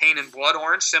 champagne and blood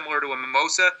orange, similar to a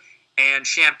mimosa, and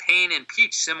champagne and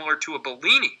peach, similar to a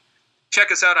Bellini.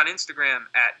 Check us out on Instagram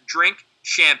at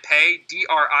drinkchampe,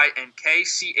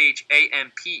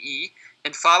 DRINKCHAMPE,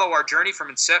 and follow our journey from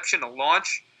inception to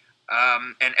launch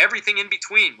and everything in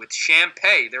between with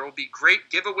Champagne. There will be great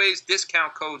giveaways,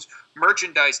 discount codes,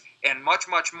 merchandise, and much,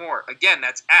 much more. Again,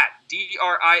 that's at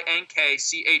DRINKCHAMPE,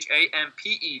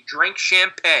 Drink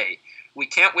Champagne. We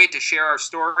can't wait to share our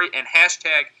story and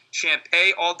hashtag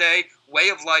Champagne all day, way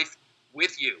of life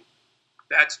with you.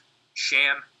 That's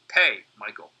Champagne,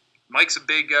 Michael. Mike's a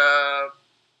big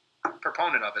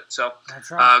proponent of it, so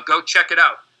that's right. Go check it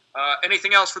out.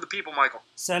 Anything else for the people, Michael?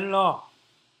 Send it all.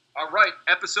 All right,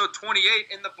 episode 28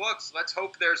 in the books. Let's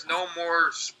hope there's no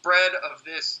more spread of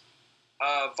this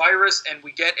virus and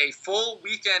we get a full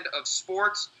weekend of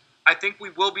sports. I think we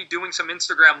will be doing some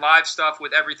Instagram live stuff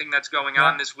with everything that's going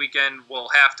on this weekend. We'll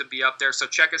have to be up there, so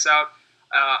check us out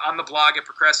on the blog at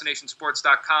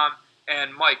procrastinationsports.com.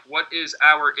 And Mike, what is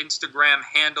our Instagram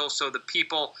handle so the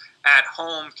people at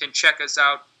home can check us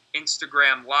out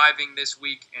Instagram living this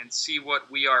week and see what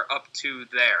we are up to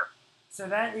there? So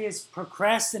that is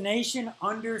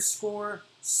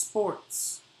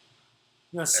procrastination_sports.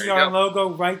 You'll see our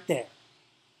logo right there.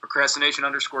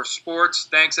 Procrastination_sports.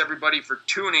 Thanks, everybody, for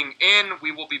tuning in.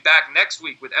 We will be back next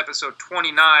week with episode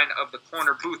 29 of The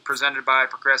Corner Booth presented by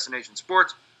Procrastination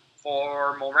Sports.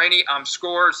 For Mulroney, I'm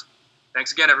Scores.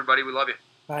 Thanks again, everybody. We love you.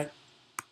 Bye.